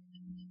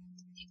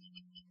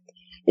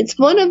 It's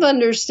one of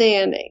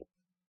understanding.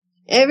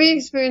 Every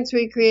experience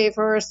we create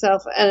for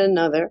ourselves and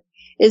another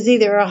is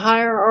either a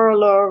higher or a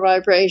lower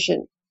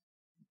vibration.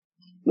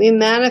 We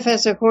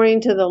manifest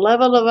according to the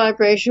level of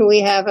vibration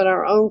we have in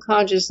our own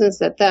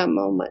consciousness at that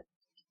moment.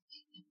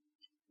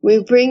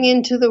 We bring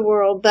into the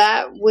world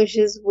that which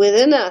is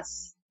within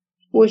us,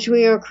 which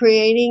we are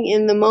creating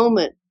in the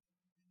moment.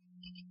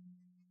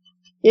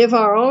 If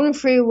our own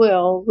free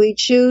will, we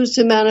choose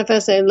to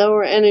manifest a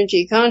lower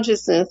energy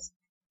consciousness,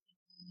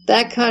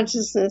 that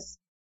consciousness,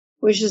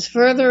 which is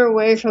further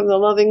away from the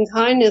loving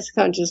kindness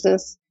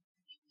consciousness,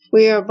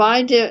 we are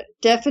by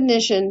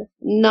definition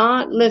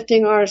not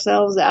lifting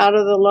ourselves out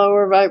of the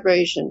lower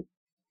vibration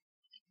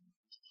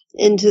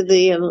into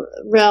the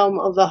realm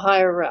of the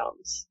higher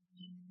realms.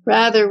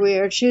 Rather, we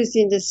are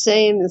choosing to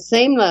stay in the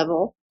same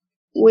level,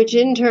 which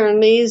in turn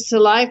leads to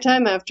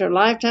lifetime after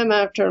lifetime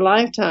after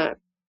lifetime,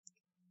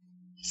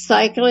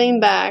 cycling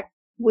back,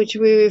 which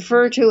we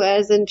refer to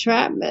as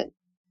entrapment.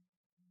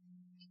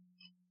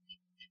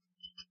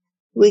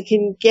 We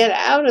can get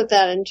out of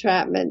that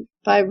entrapment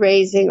by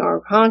raising our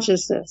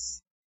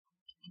consciousness.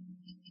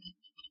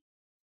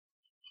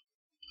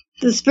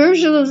 The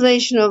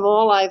spiritualization of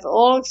all life,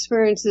 all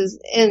experiences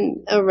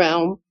in a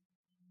realm,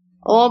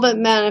 all that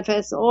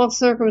manifests, all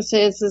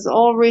circumstances,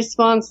 all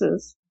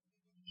responses,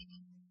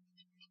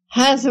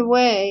 has a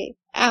way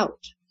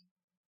out.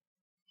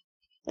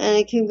 And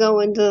it can go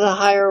into the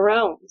higher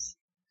realms.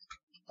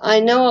 I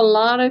know a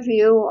lot of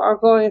you are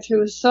going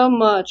through so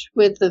much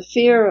with the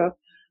fear of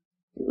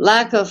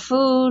lack of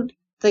food.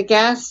 The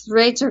gas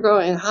rates are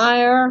going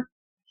higher.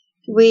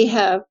 We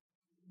have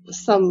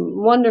some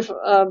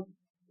wonderful,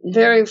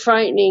 very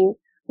frightening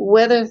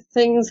weather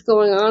things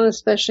going on,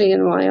 especially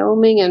in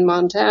Wyoming and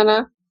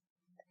Montana.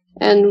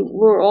 And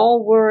we're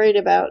all worried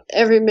about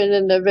every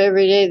minute of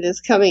every day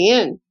that's coming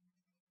in.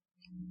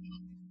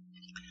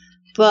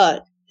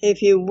 But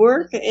if you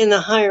work in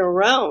the higher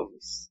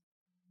realms,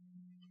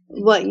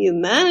 what you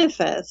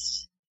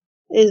manifest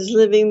is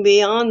living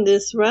beyond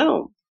this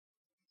realm.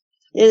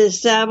 It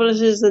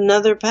establishes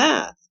another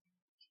path.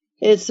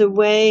 It's a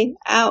way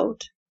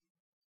out.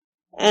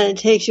 And it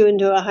takes you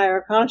into a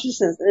higher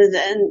consciousness.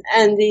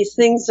 And these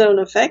things don't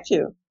affect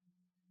you.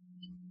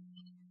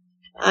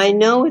 I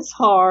know it's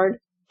hard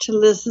to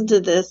listen to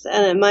this,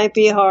 and it might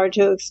be hard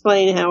to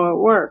explain how it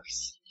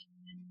works.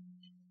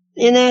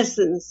 In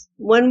essence,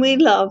 when we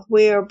love,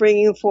 we are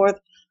bringing forth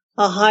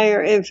a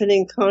higher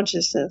infinite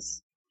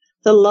consciousness,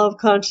 the love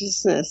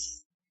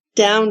consciousness,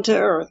 down to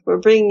earth.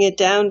 We're bringing it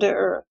down to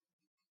earth.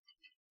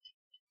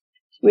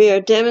 We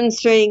are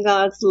demonstrating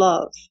God's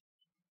love.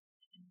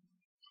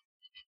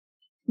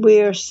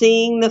 We are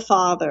seeing the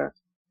Father.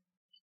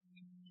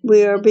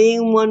 We are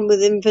being one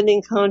with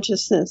infinite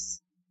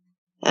consciousness.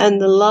 And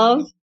the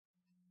love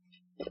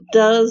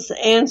does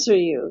answer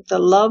you. The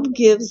love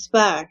gives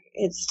back.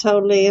 It's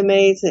totally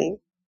amazing.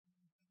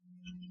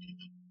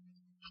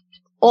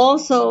 All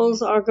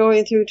souls are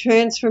going through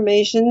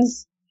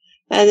transformations,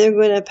 and they're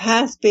going to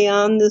pass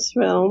beyond this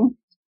realm.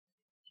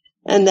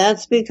 And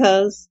that's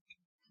because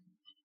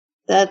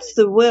that's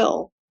the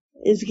will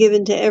is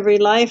given to every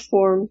life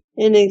form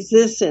in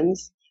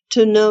existence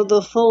to know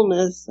the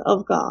fullness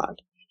of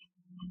God.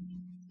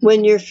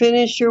 When you're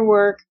finished your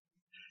work,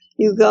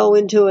 you go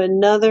into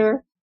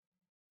another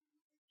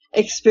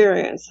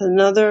experience,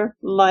 another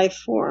life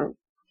form.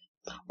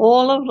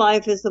 All of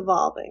life is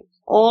evolving.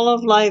 All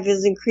of life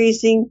is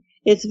increasing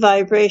its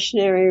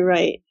vibrationary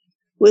rate,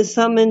 with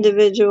some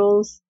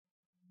individuals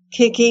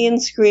kicking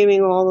and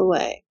screaming all the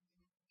way.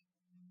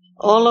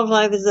 All of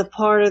life is a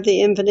part of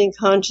the infinite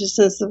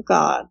consciousness of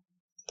God.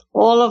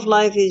 All of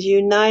life is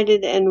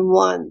united and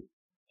one.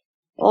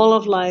 All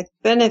of life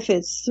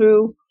benefits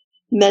through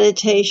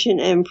meditation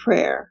and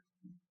prayer.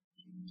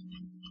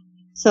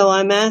 So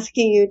I'm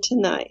asking you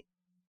tonight,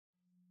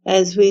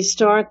 as we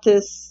start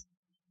this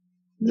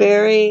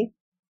very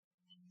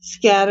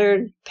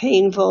scattered,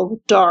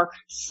 painful, dark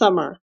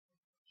summer,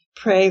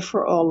 pray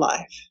for all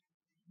life.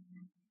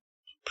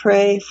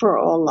 Pray for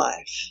all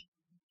life.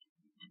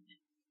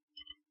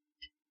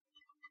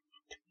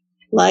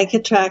 Like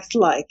attracts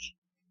like.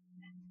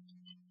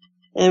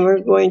 And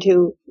we're going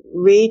to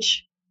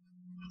reach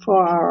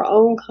for our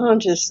own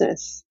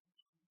consciousness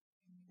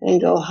and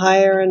go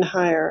higher and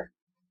higher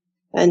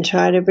and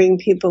try to bring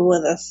people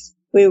with us.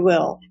 We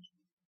will.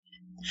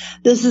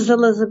 This is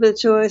Elizabeth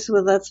Joyce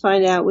with Let's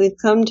Find Out. We've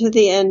come to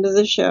the end of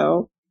the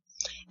show,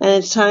 and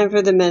it's time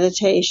for the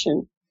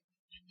meditation.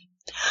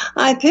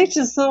 I picked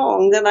a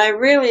song that I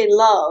really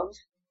love.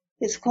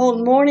 It's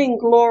called Morning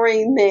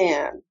Glory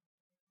Man.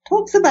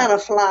 Talks about a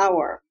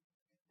flower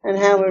and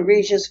how it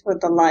reaches for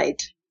the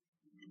light.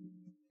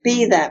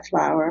 Be that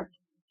flower.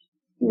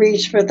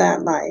 Reach for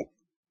that light.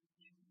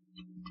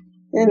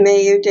 And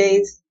may your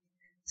days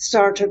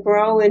start to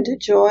grow into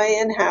joy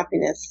and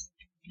happiness.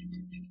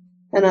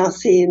 And I'll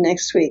see you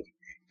next week.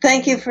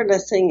 Thank you for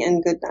listening,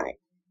 and good night.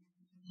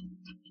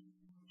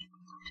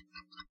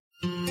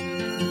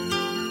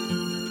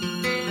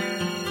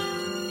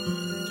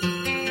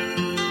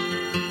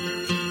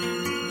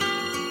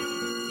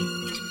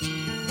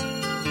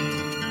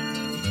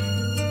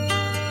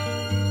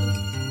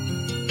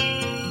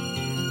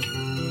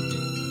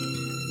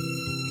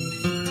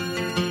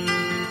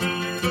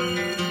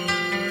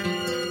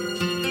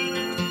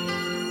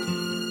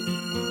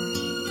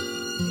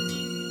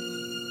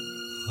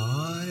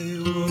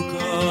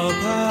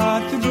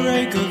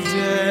 Break of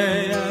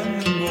day,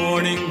 and the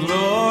morning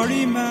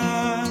glory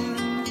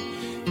man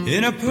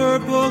in a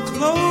purple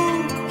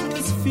cloak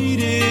was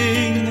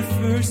feeding the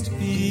first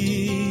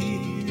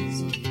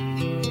bees.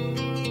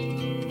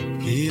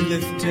 He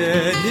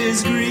lifted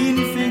his green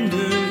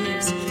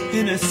fingers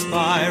in a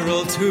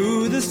spiral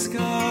to the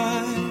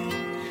sky.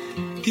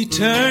 He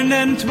turned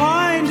and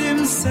twined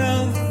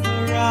himself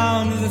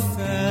around the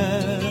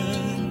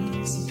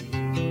fence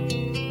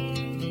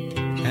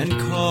and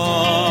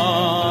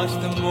caught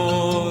the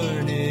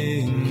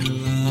morning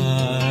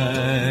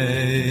light.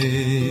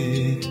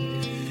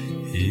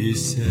 He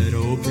said,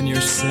 open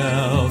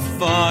yourself,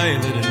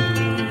 violet and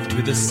blue,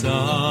 to the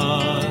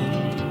sun.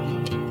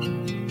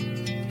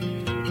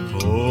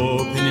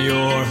 Open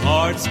your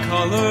heart's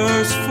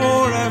colors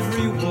for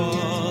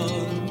everyone.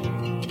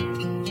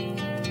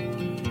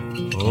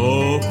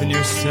 Open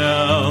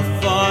yourself,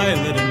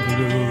 violet and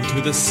blue,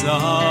 to the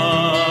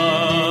sun.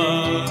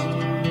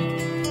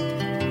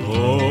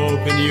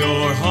 Open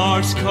your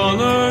heart's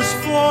colors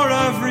for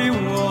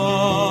everyone.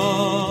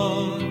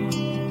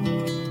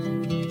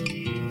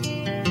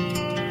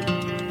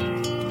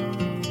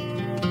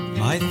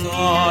 My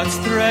thoughts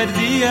thread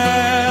the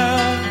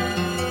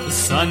air, the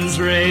sun's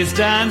rays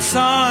dance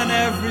on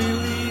every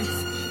leaf,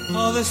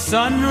 all the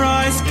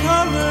sunrise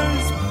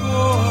colors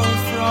pour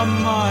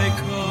from my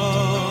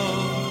cup,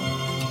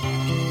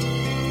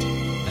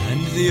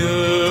 and the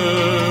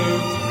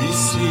earth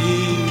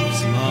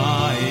receives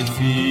my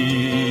feet.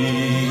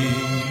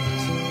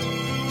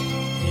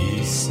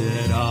 He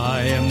said,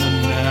 I am the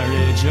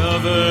marriage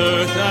of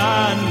earth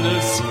and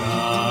the sky.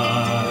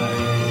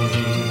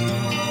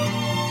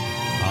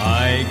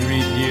 I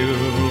greet you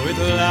with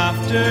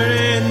laughter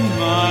in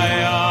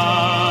my eyes.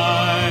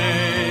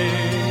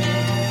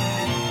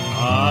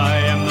 I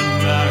am the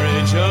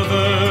marriage of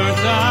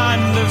earth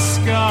and the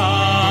sky.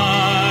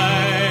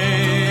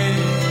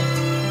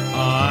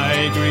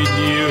 I greet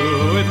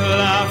you with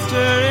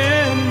laughter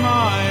in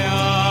my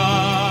eyes.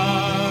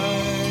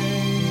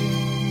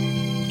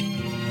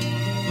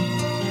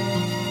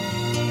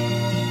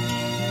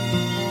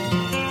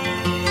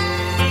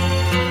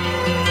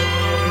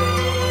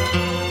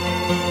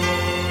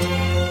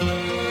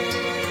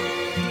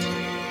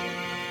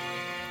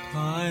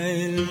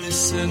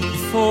 listened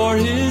for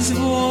his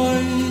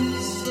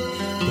voice,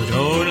 but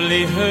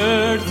only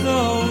heard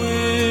the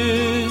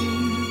wind.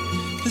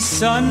 The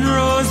sun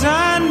rose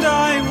and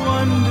I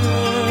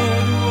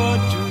wondered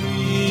what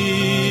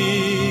dream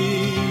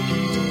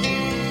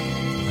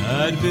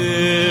had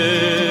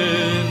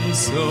been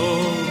so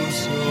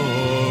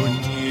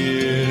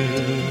near.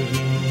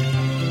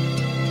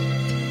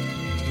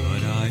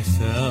 But I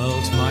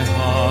felt my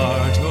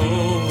heart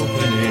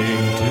opening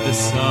to the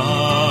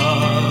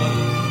sun,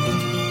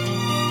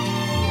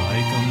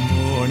 like a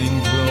morning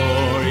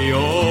glory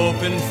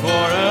open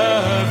for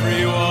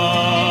everyone.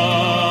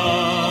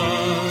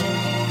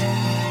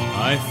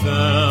 I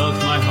felt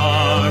my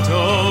heart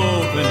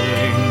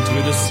opening to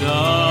the sun,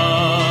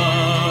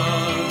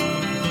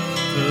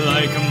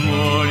 like a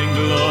morning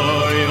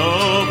glory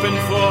open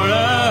for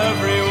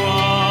everyone.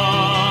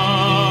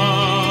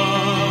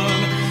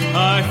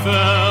 I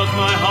felt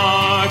my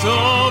heart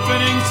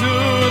opening to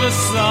the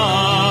sun,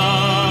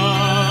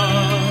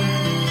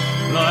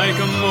 like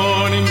a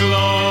morning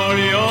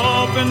glory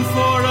open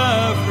for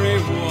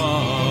everyone.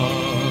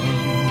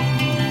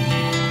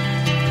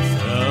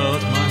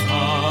 Felt my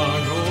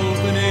heart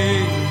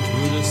opening to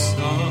the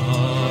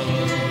sun,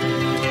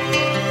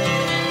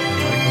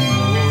 like a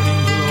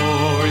morning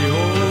glory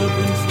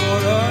open for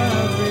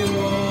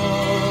everyone.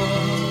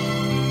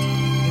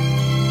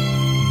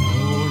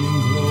 Morning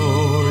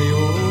glory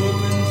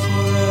open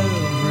for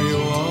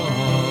everyone.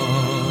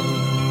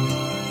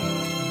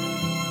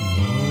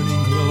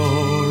 Morning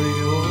glory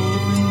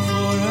open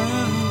for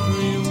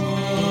everyone.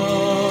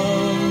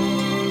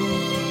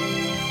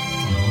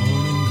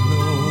 Morning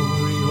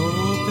glory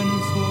open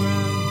for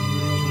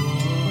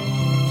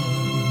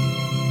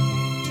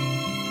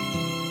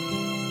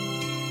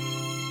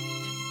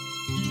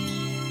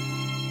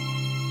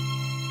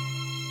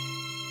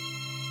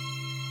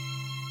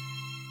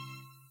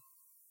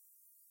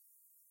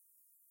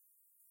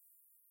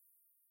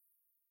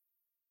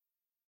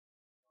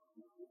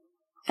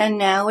And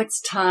now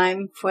it's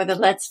time for the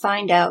Let's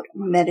Find Out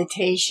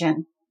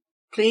meditation.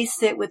 Please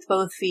sit with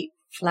both feet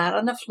flat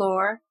on the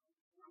floor,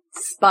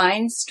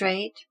 spine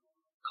straight,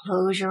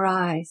 close your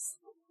eyes.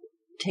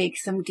 Take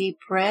some deep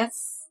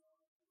breaths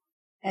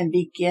and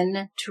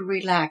begin to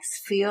relax.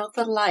 Feel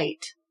the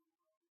light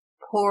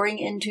pouring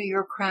into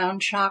your crown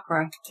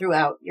chakra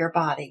throughout your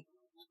body.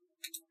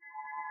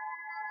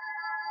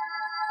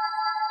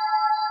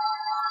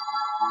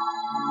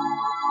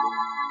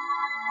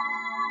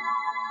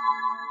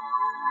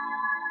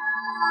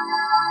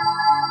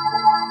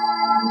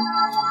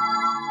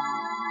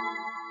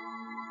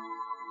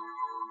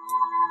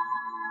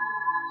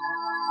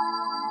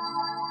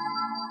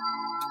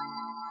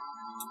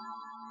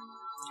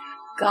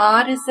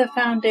 God is the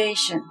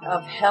foundation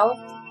of health,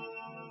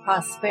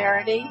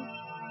 prosperity,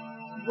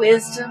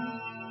 wisdom,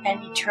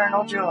 and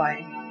eternal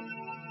joy.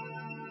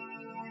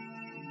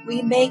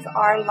 We make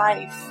our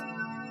life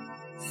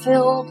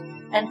filled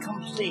and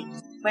complete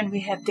when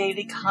we have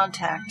daily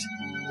contact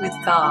with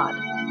God.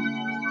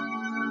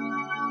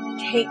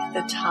 Take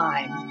the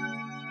time.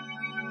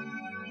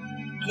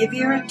 Give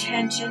your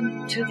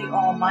attention to the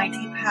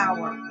almighty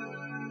power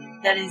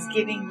that is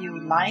giving you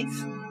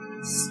life,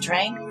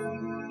 strength,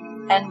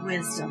 and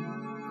wisdom.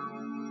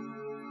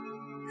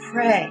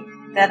 Pray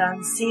that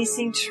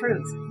unceasing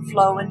truth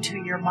flow into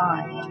your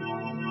mind,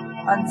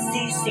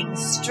 unceasing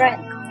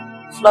strength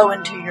flow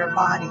into your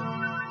body,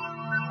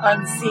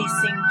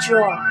 unceasing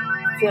joy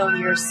fill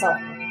your soul.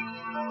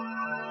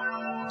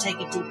 Take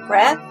a deep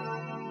breath.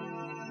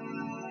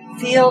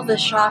 Feel the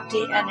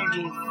Shakti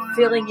energy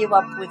filling you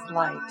up with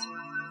light.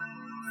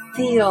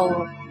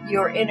 Feel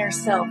your inner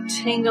self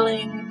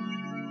tingling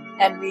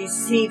and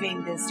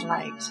receiving this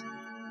light,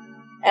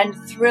 and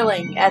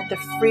thrilling at the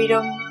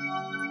freedom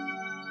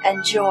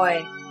and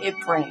joy it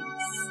brings.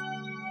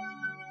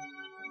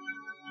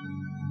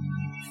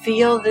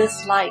 Feel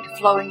this light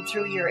flowing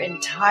through your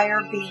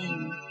entire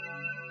being.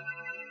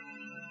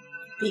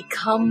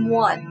 Become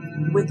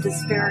one with the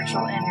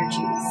spiritual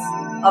energies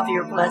of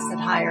your blessed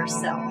higher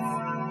self.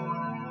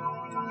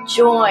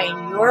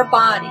 Join your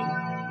body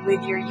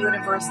with your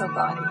universal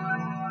body.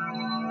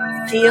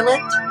 Feel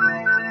it,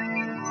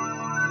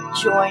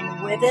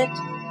 join with it,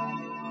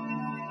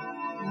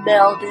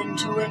 meld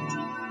into it,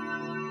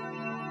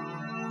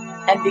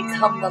 and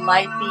become the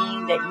light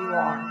being that you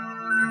are.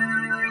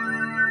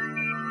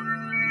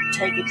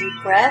 Take a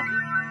deep breath.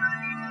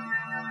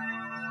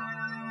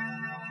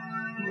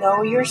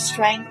 Know your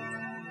strength,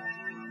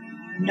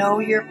 know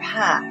your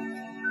path,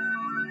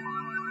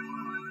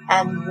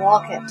 and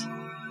walk it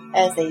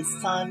as a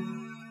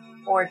son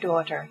or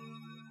daughter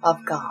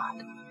of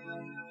God.